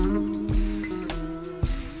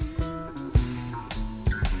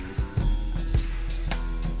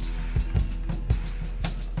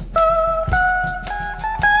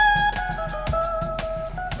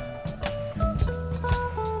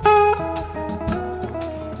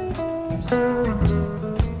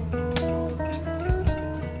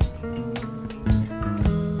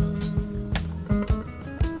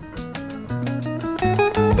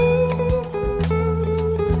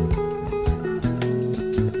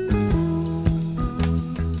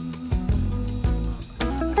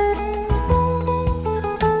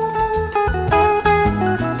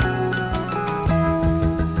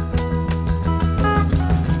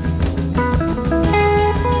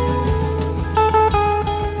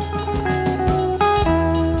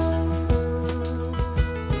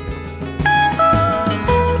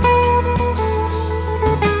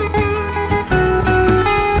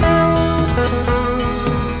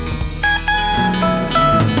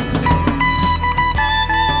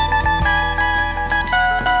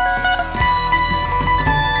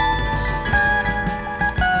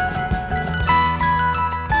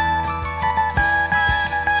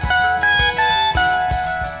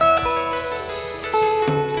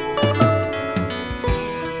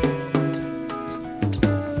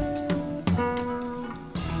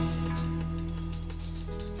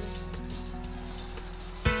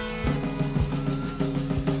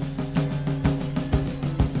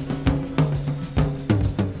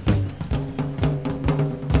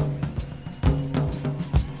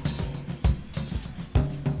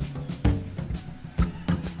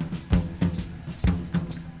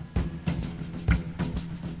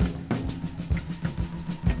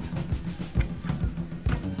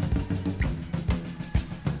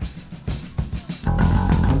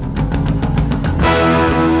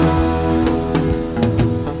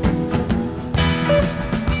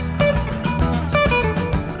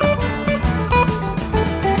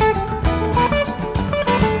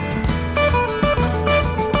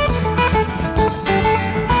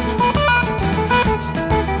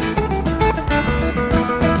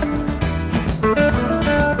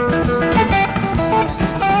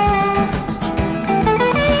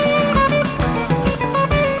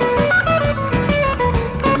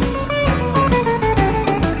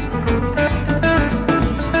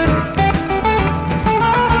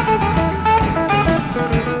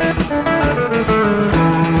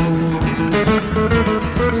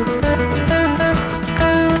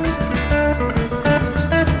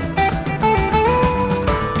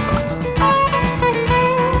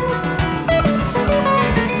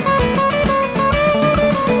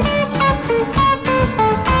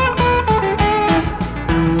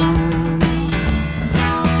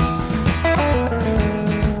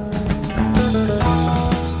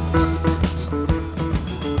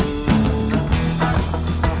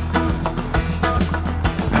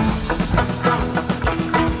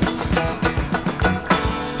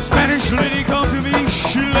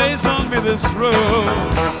 this road.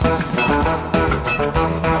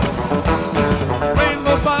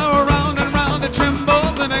 Rainbow fire round and round, it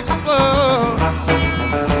trembles and explodes.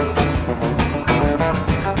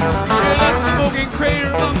 Smoking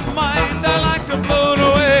crater of mind, I like to blow it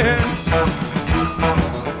away.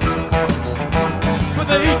 But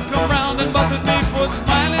the heat come round and busted me for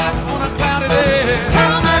smiling on a cloudy day.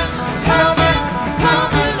 Coming, coming,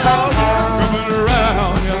 coming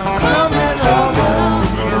around, yeah. Coming around,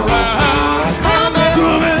 coming around, coming,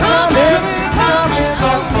 coming, coming,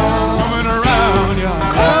 coming around, yeah.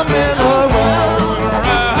 Coming around, coming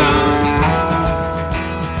around.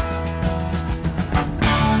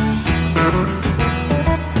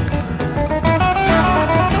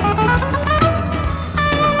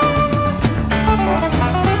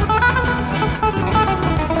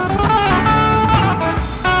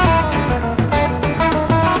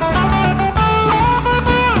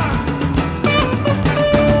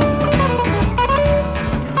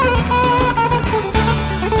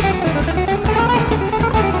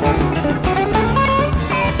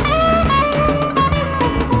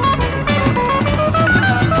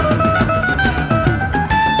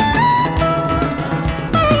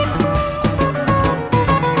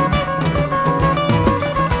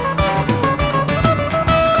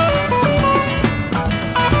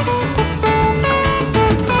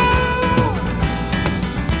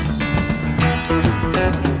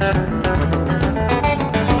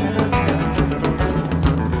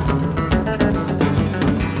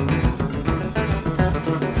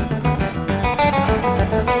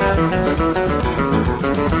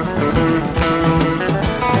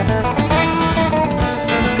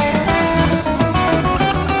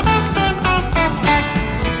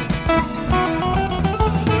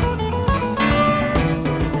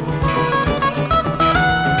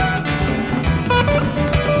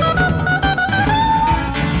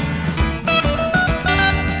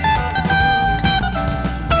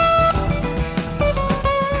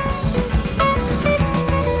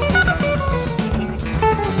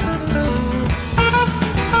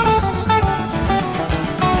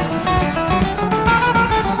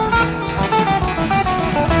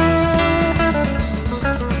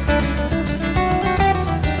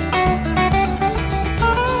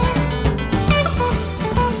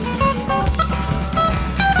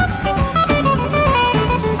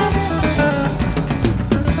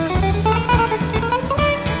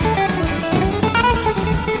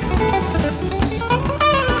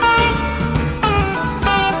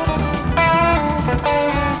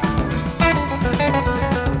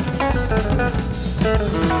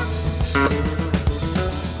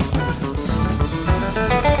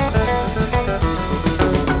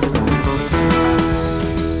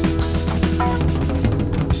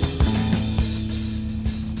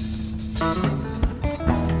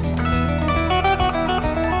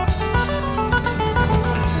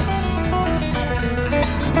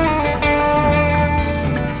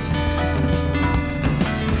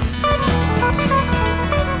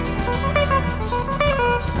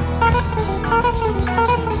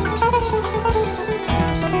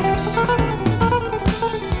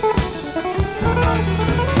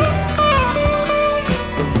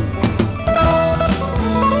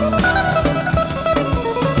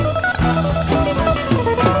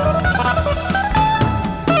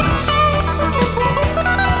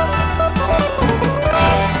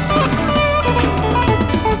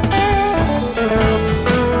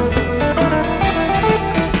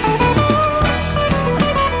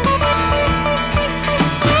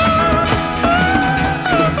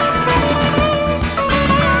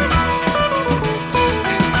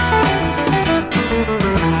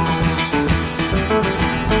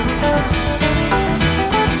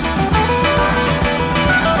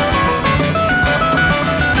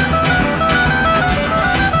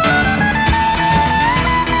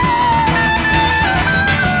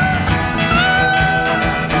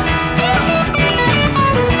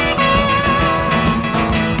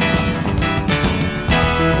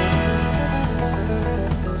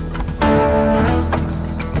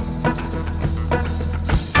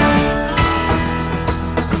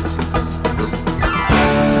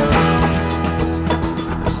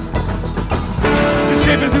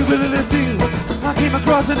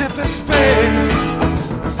 across an empty space.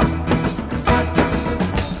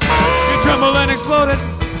 It trembled and exploded,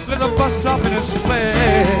 lit the bus stop in its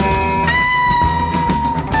place.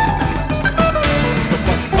 The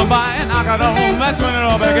bus come by and I got home, that's when it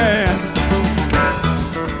all began.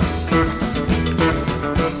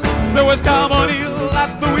 There was carbonyl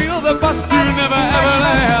at the wheel, the bus to never ever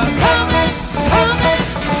land.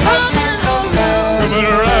 Coming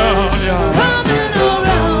around, yeah.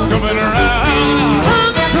 Coming around.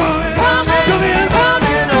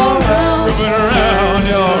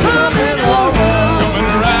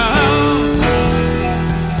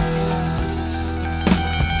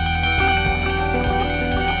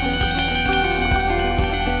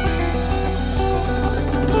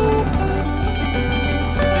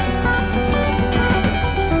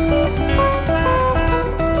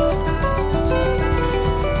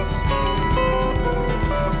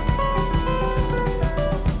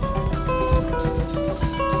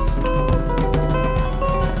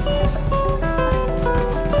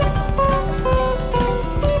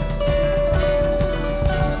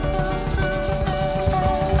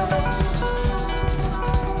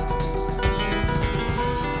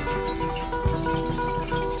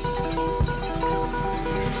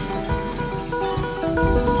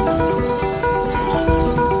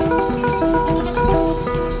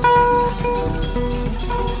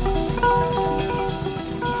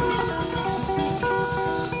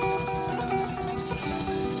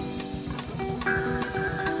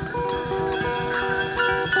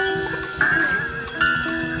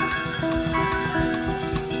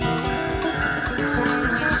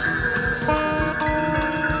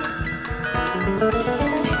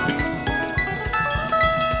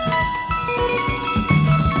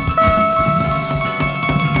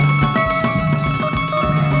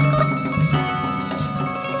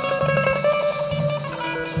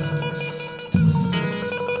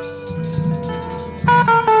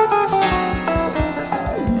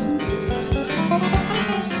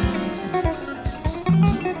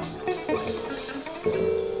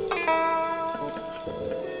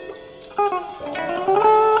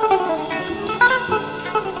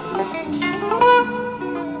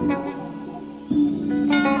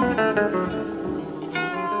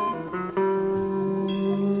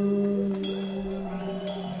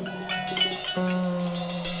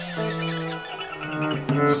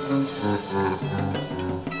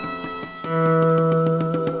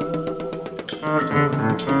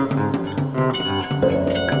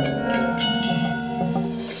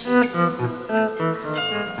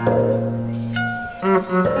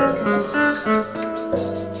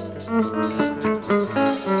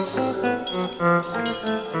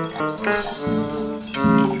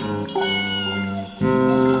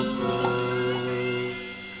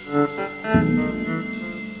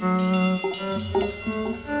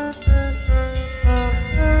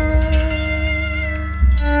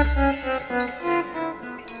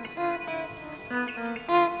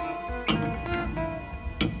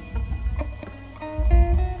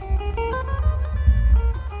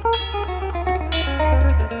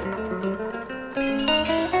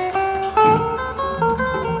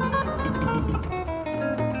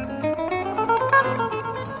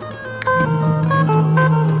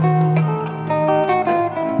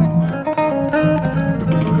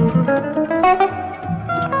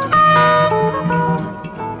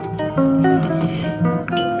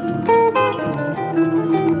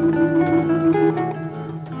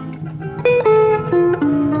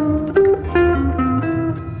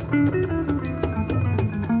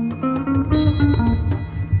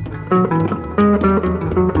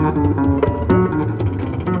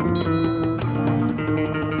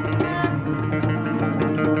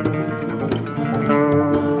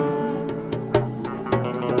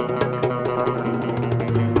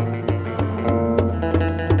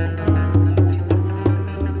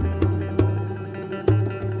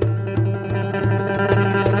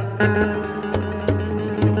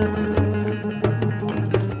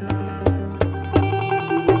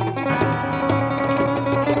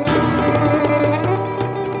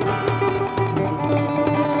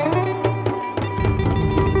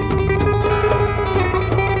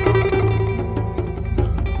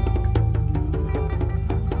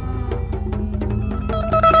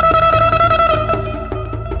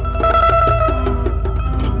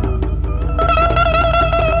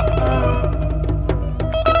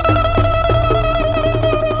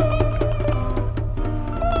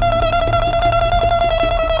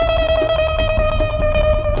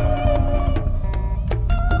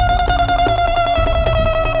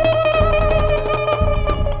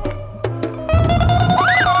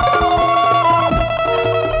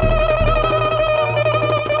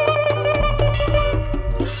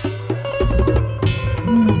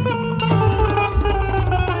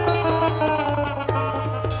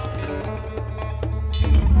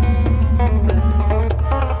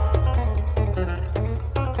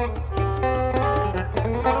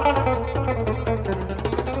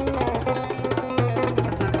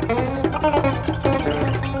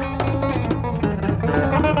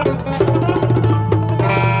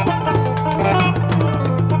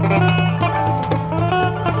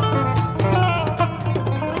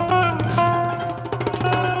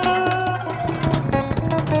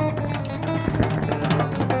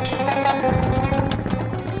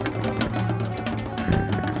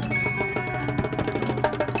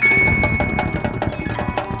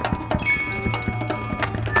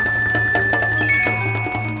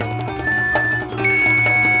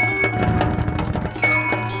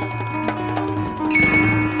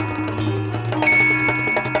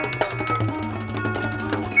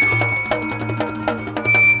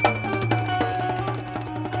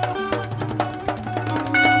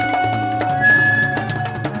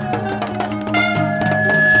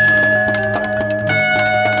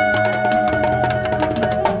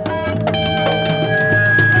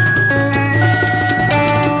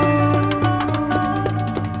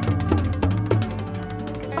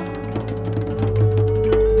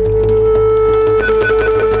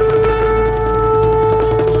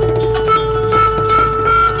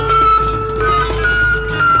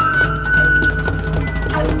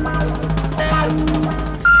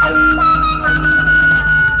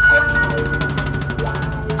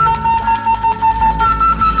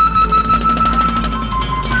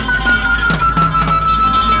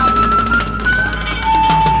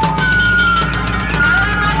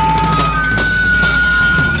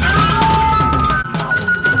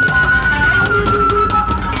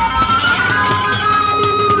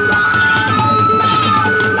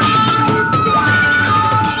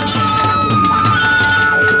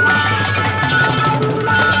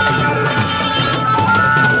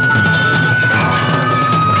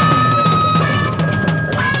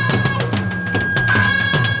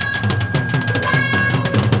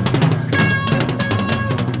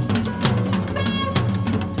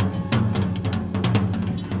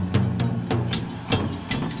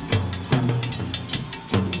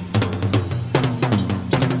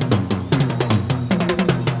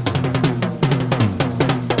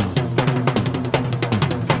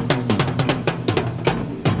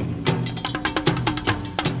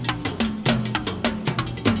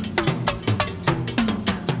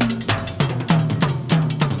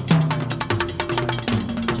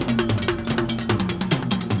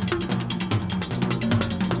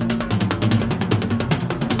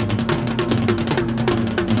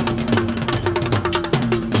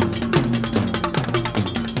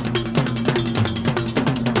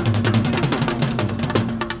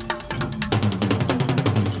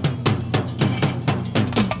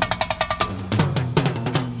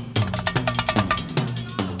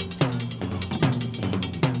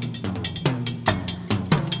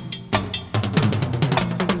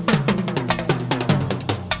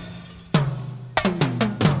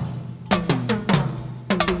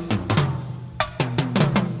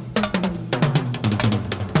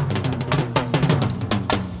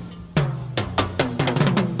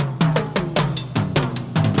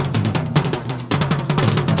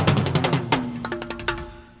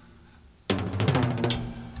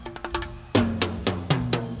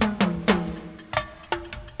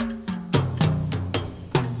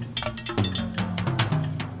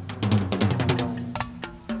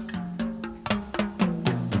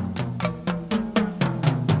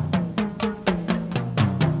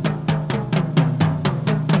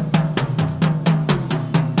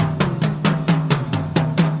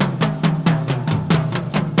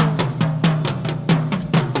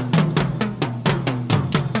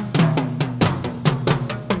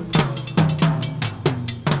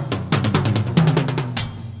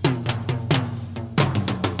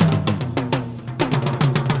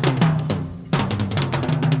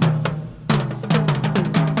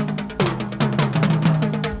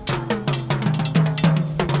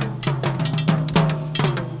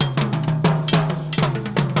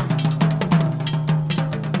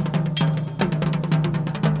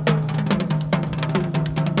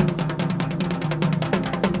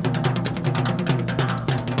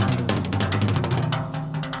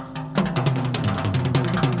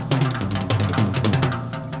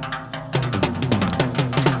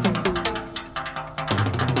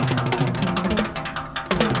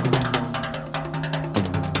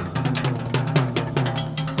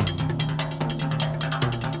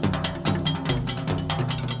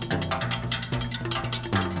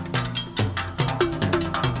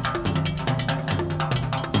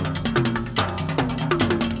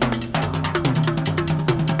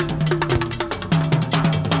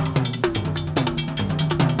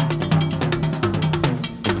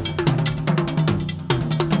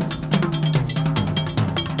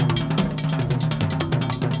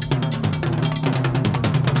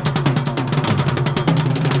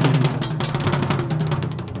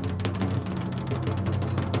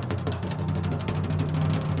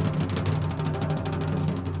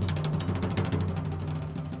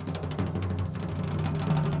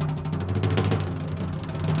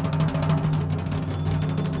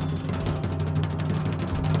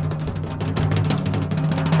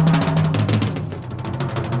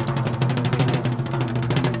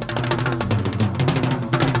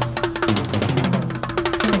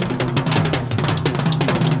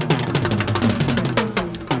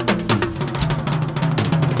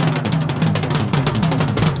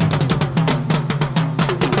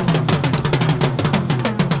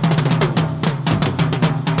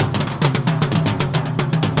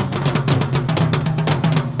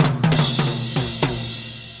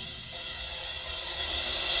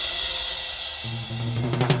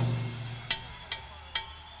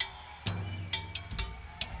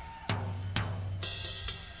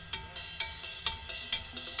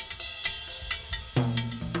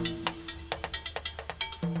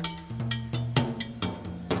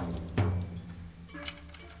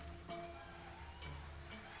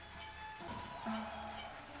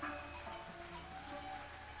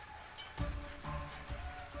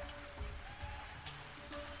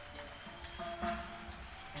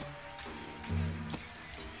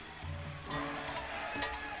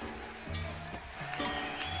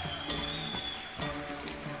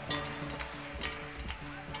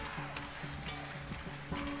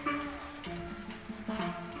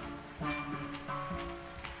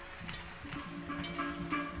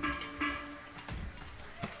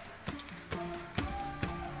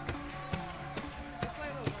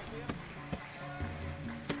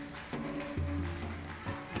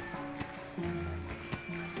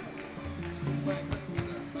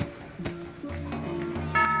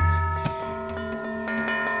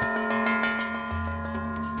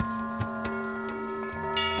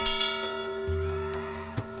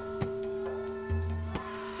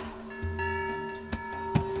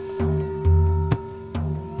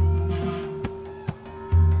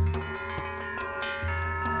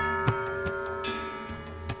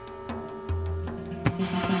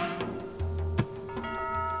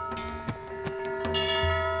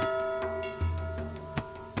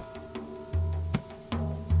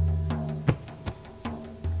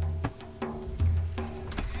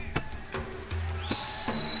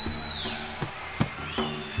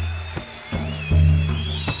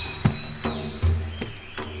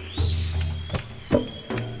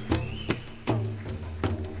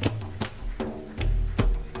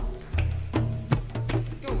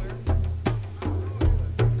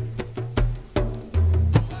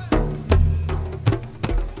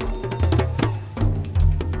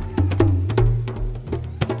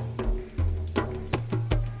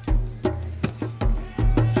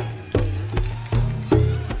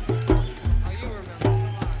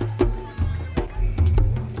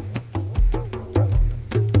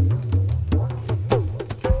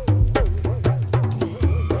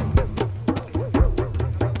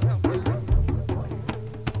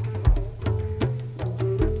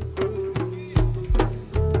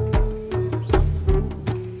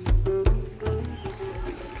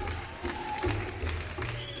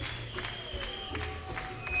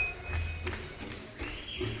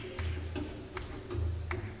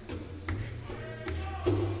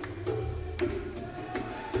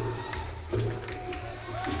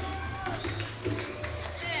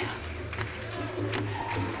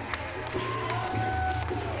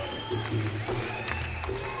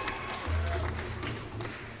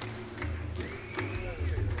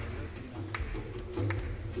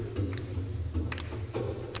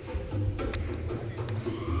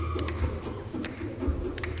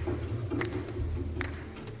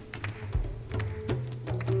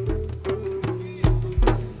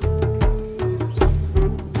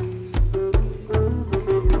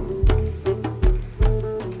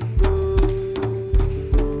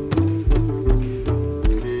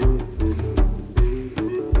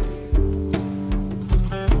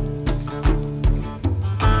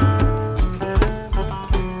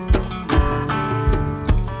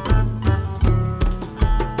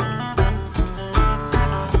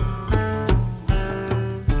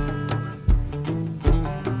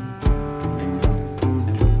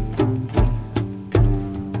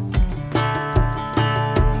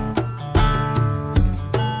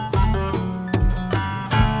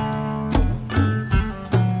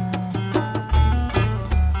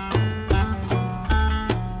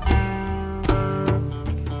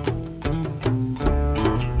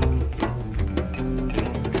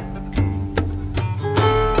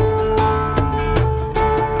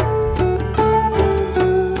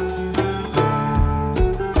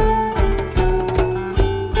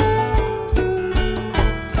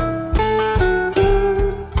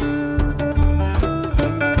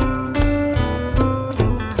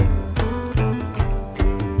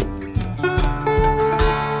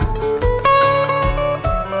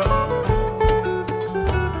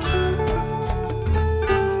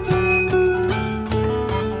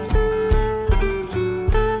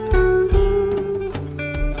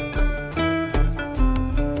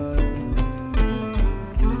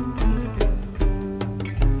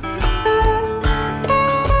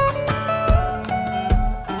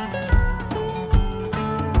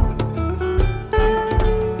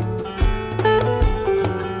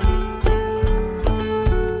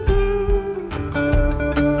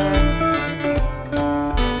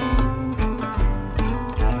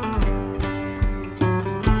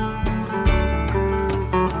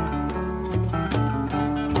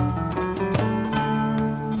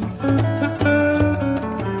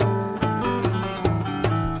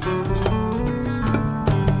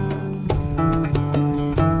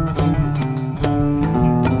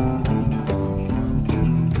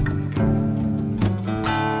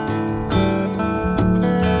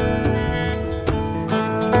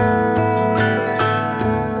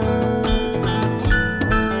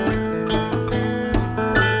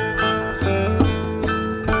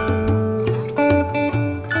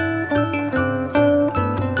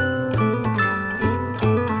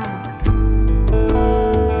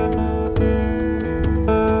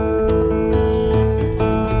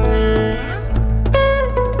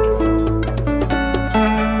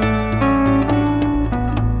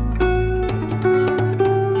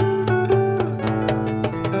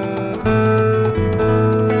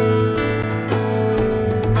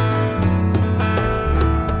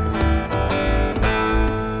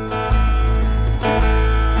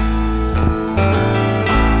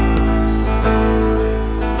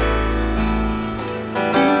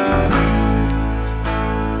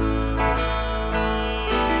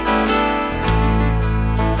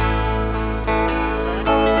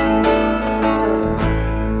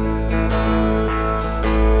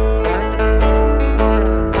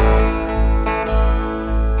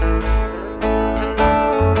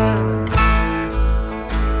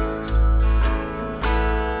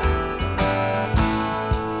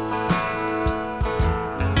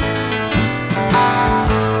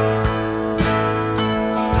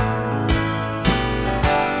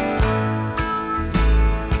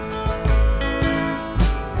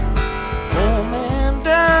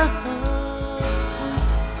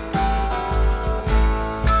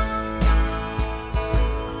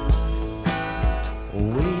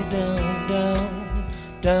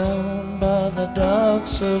 down by the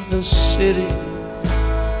docks of the city.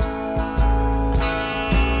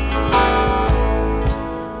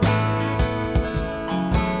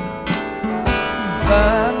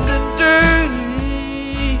 Blind and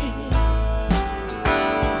dirty,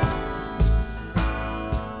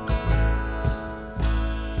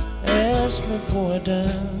 ask me for a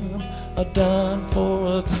dime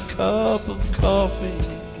for a cup of coffee.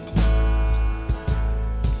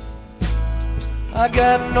 I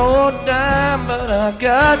got no dime, but I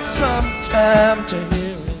got some time to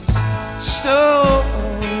hear his story.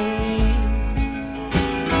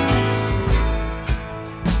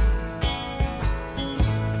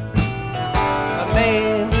 My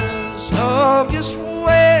name is August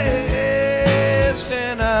West,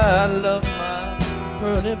 and I love my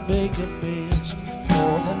pretty baker best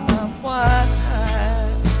more than my wife.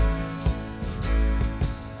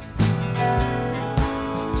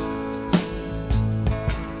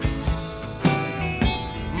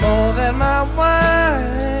 More than my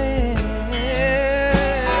wife,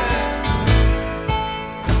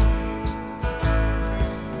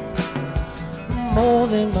 more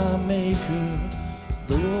than my maker,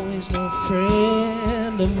 though he's no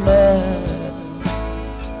friend of mine.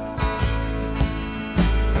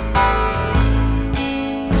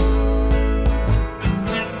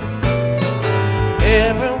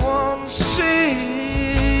 Everyone sees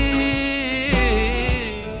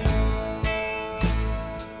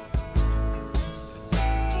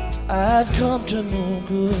I'd come to no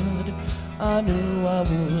good. I knew I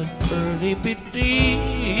would pretty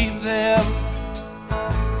believe them.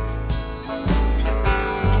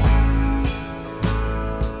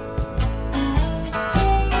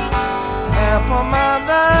 Half of my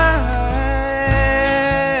life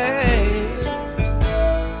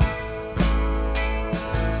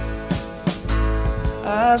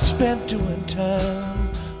I spent doing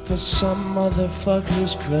time for some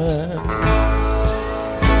motherfucker's crime.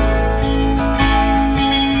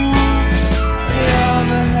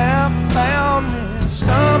 Found me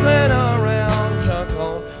stumbling around, drunk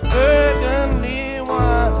on burgundy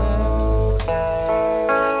wine.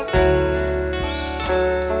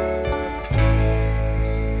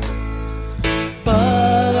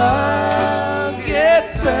 But I'll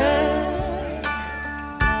get back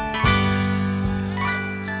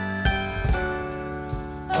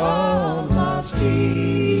on my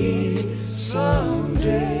feet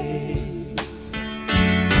someday.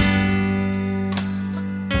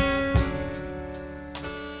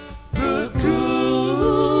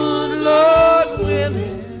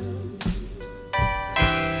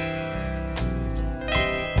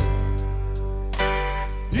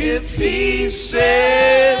 If he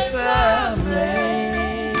says I'm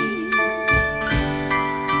late,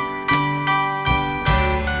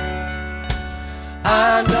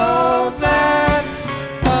 I know that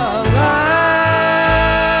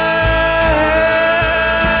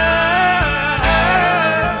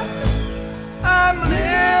I'm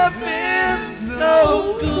living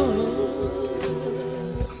no good.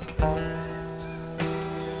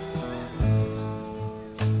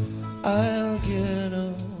 I'll get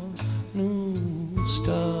a new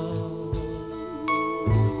start.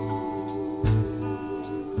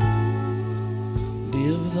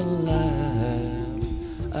 Live the life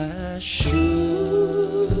I should.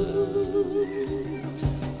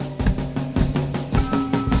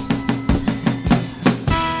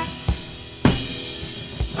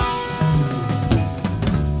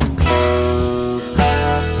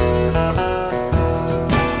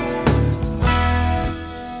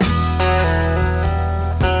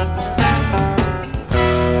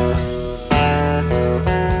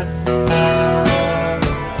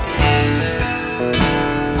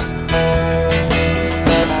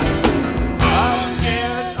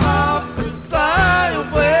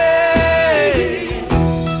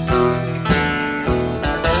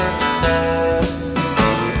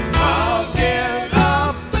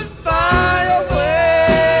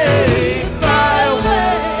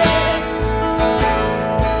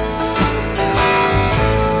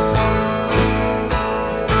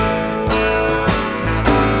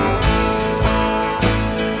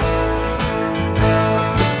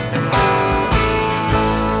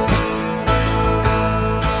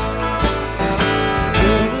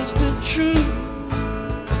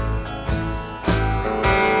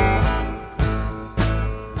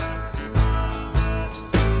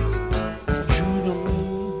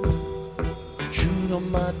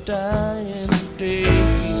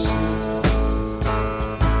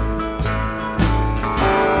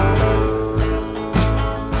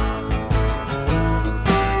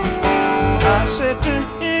 I said to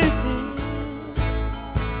him,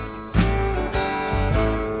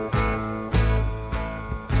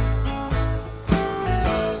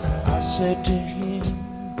 said to him,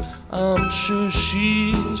 I'm sure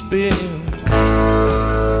she's been.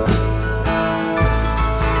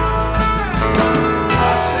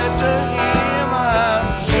 I said to him, I'm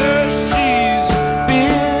sure she's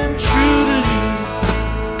been true to you.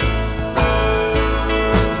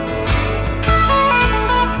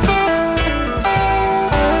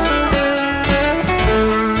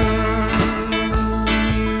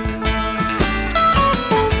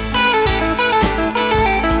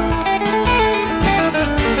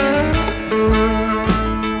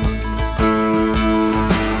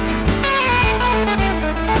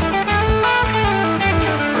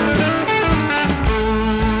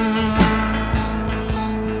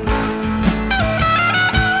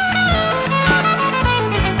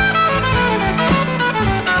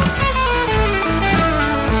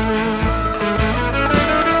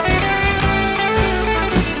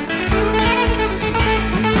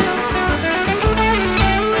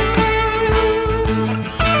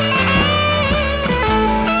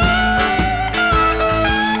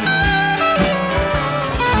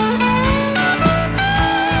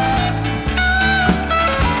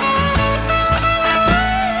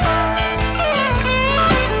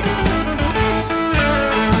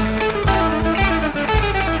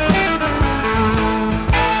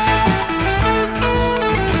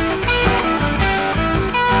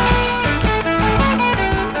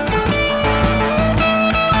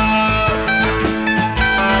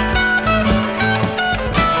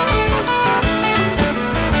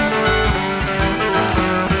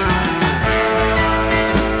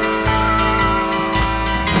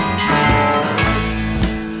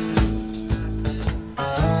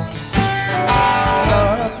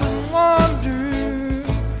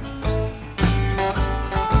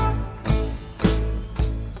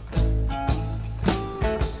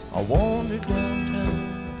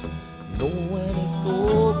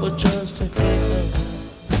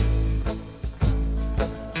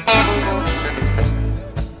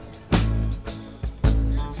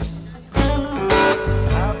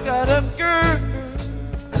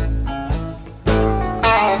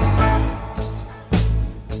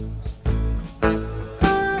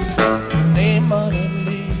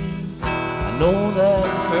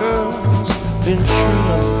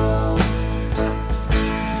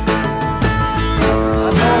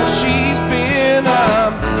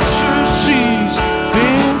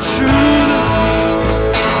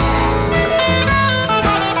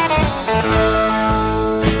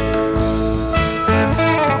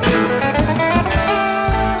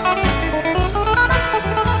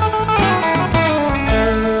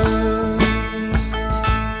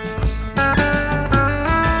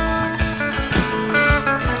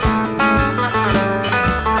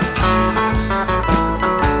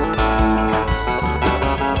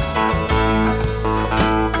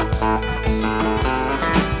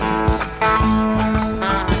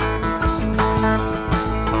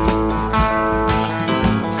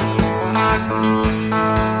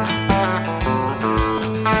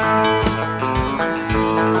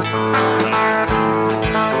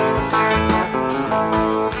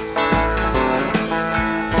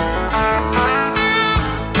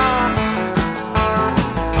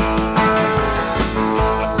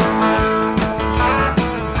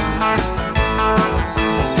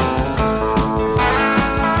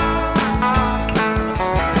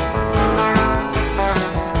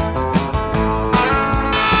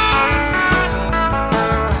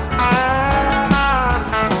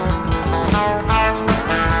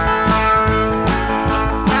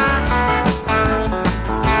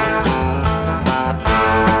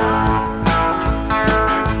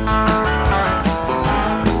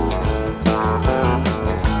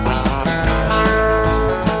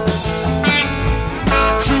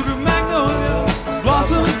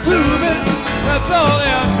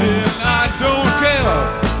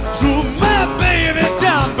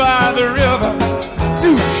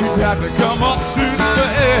 To come up soon for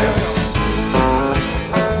air.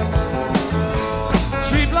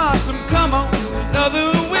 Tree blossom, come on, another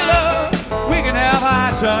willow. We can have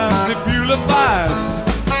high times if you abide.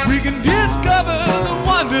 We can discover the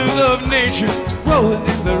wonders of nature, rolling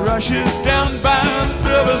in the rushes down by the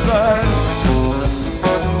riverside.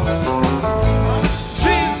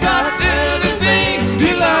 She's got everything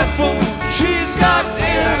delightful. She's got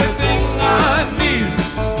everything I need.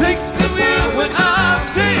 Takes the wheel when I'm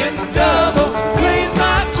saying double, plays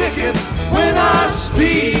my ticket when I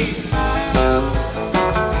speed.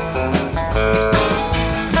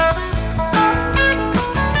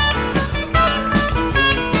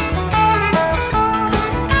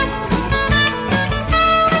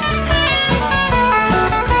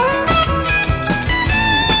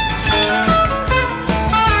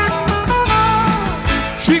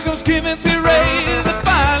 skimming through rays of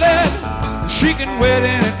violet. She can wait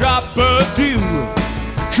in a drop of dew.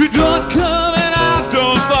 She don't come and I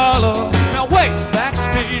don't follow. Now wait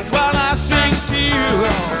backstage while I sing to you.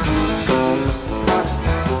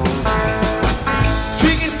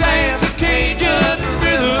 She can dance a Cajun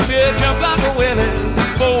rhythm, yeah, jump like a Willis in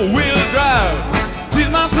four-wheel drive. She's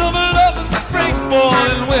my summer love in spring, fall,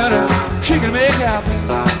 and winter. She can make happen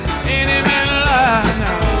any man alive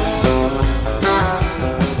now.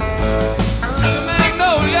 Sugar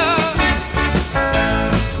Magnolia,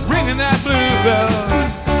 ringing that blue bell.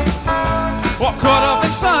 All caught up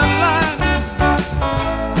in sunlight.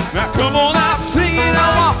 Now come on out singing,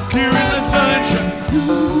 I'll walk here in the sunshine.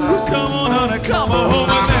 Ooh, come on, honey, come on home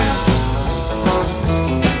with me.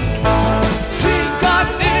 She's got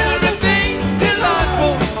everything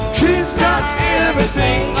delightful. She's got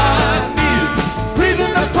everything I need.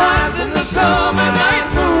 Breathing the pines in the summer night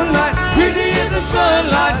moonlight, breathing in the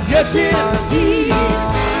sunlight, yes indeed.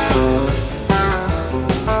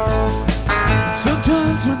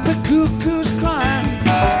 Sometimes when the cuckoo's crying,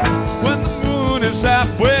 when the moon is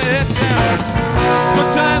halfway down,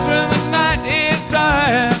 sometimes when the night is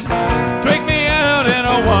dying, take me out in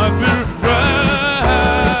a wonder round,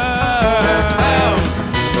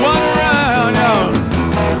 one round, y'all.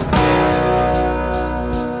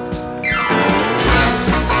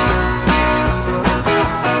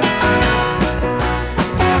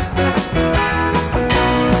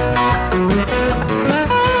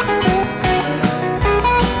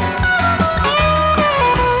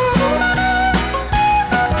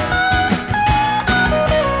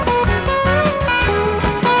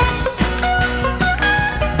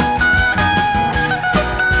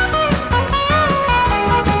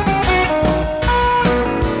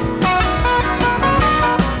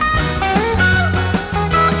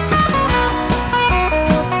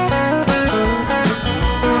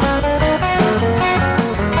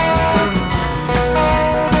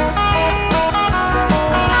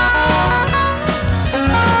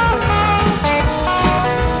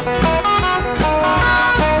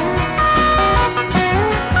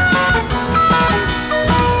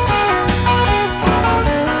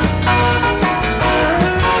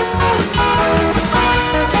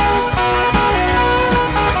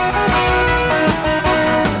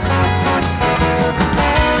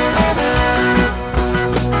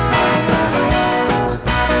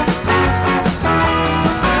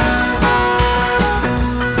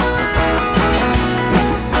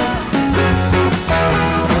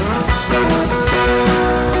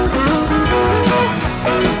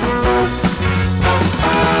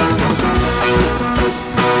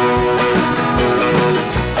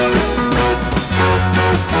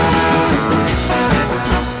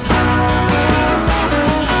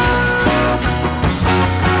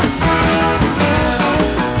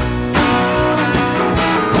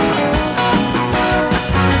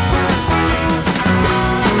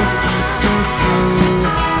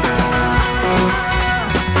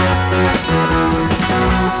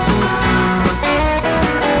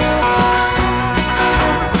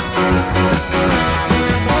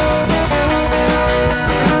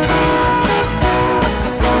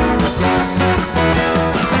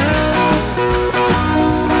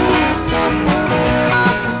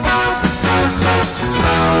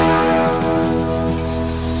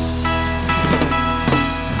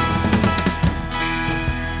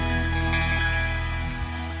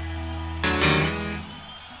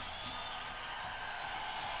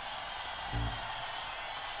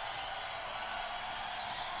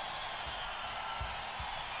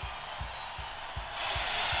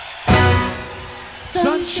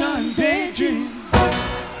 Sunshine daydream,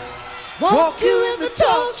 walk you in the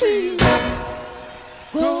tall trees,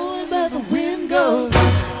 growing where the wind goes,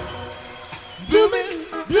 blooming,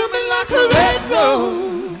 blooming like a red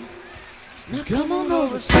rose. Now come on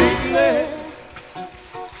over sweetly,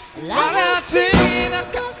 light out singing, I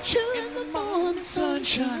got you in the morning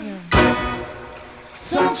sunshine.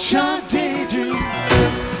 Sunshine daydream,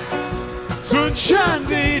 sunshine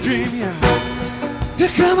daydream, yeah. Here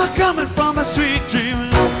come I coming from a sweet dream,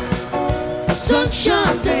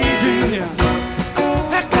 sunshine daydream, yeah.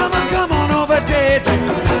 Here come on over daydream,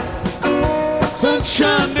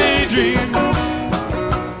 sunshine daydream.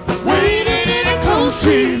 Waiting in a cold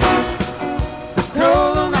stream,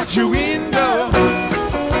 rolling out your window,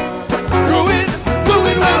 going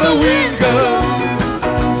where the wind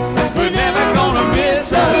goes. We're never gonna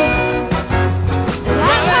miss us.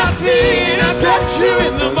 Right out here, I got you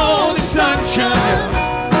in the morning sunshine.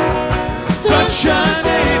 Sunshine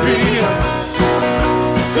daydream,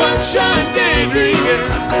 sunshine daydream,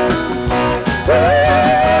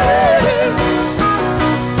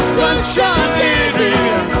 sunshine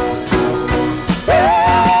daydream.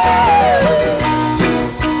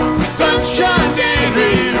 Sunshine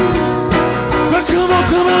daydream. But come on,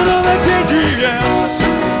 another daydream, yeah.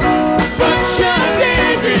 Sunshine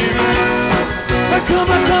daydream. But come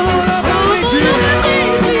on, another daydream.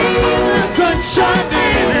 Sunshine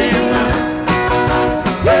daydream.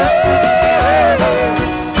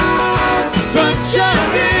 Sunshine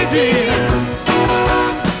daydream.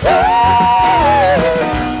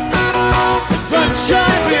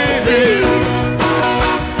 Sunshine daydream.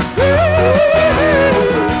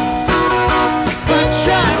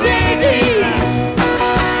 Sunshine daydream.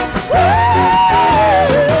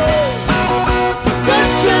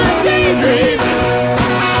 Sunshine daydream.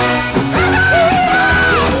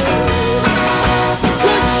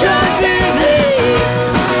 Sunshine daydream.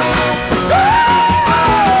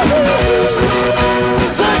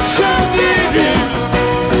 Sunshine daydream.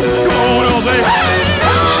 Come on, I'll say,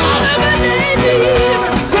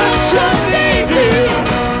 sunshine daydream.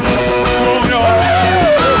 Come on, y'all.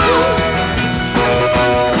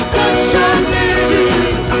 Sunshine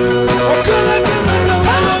daydream. Oh, come on,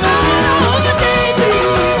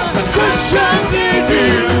 sunshine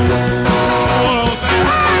daydream. Come on, I'll say,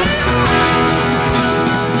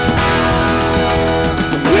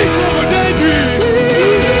 we have a daydream.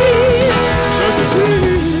 There's a dream.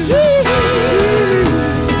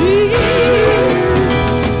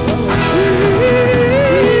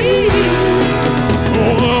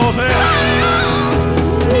 Oh, I'll say,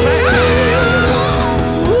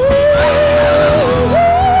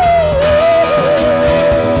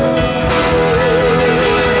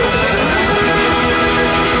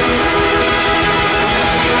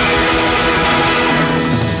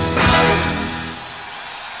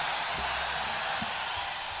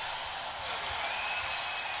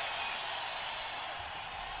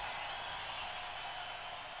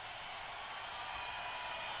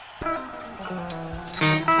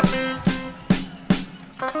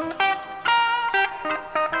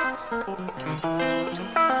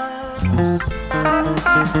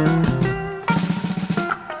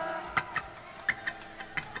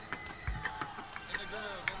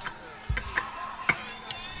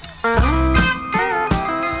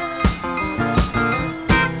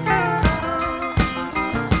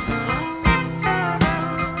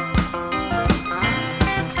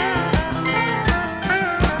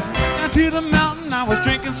 down to the mountain, I was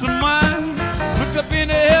drinking some wine. Looked up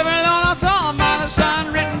into heaven, Lord, I saw a mighty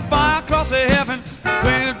sign written fire across the heaven,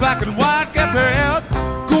 painted black and white, kept her out.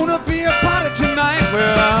 Gonna be a party tonight,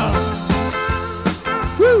 well,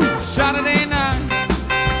 woo, Saturday night.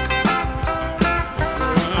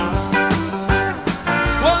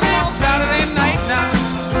 One more Saturday night now.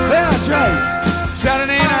 That's right,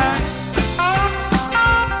 Saturday night.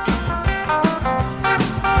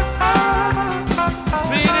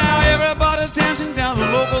 See now, everybody's dancing down the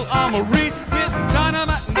local armory with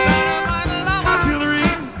dynamite and love artillery.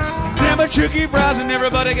 Temperature keep rising,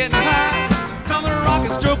 everybody getting high. Come the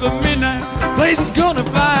rocket stroke of midnight, place is gonna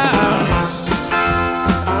fire.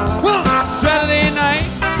 Well, Saturday night.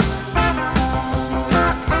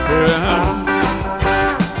 Yeah.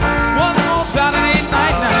 One more Saturday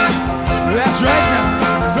night now. That's right now,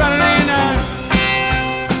 Saturday night.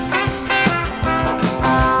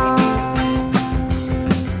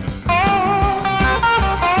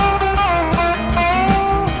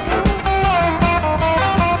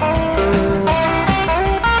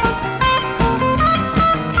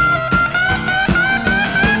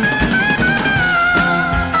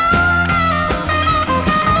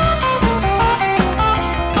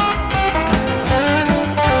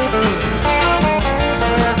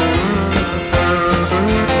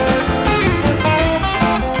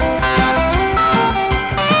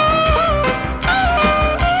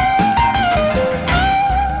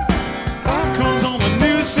 Comes on the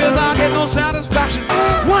news, says I get no satisfaction.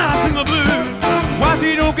 Why I sing the blues? Why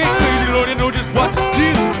he don't get crazy, Lord, you know just what to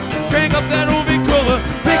do. Crank up that old Victrola,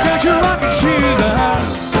 pick out your rocking shoes.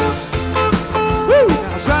 Woo!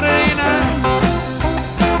 Now Saturday night.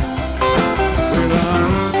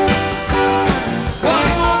 One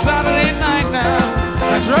more Saturday night now.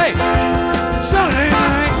 That's right, Saturday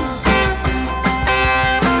night.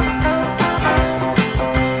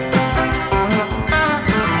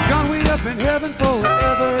 Gone way up in heaven for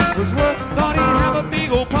whatever it was worth. Thought he'd never be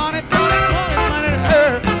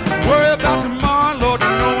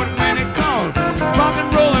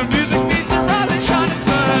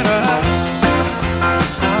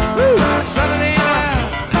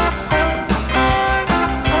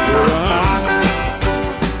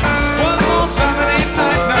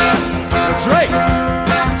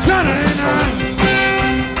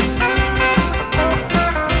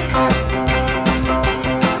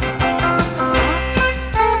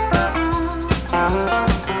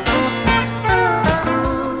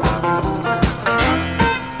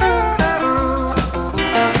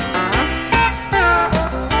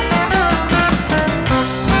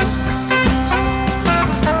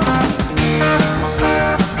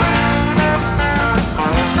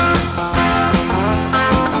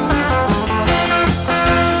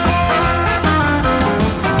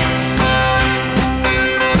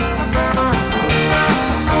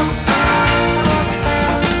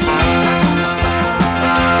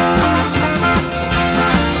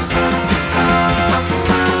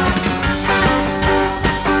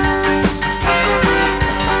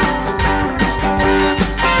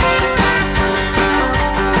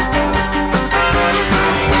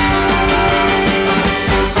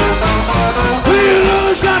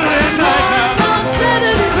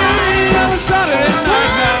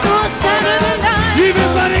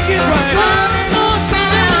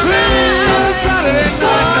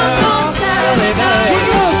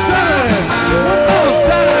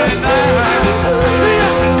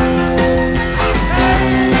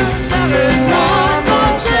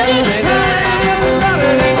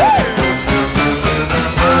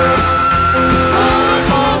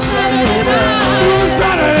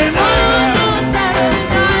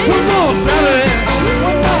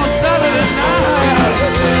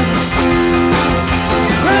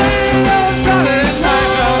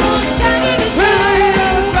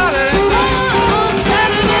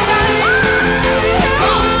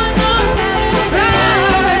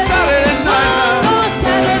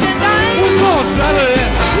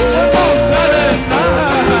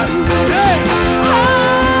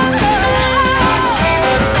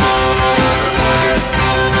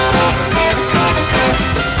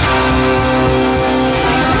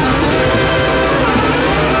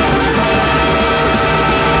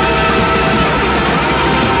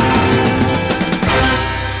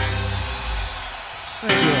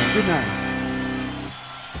Good night.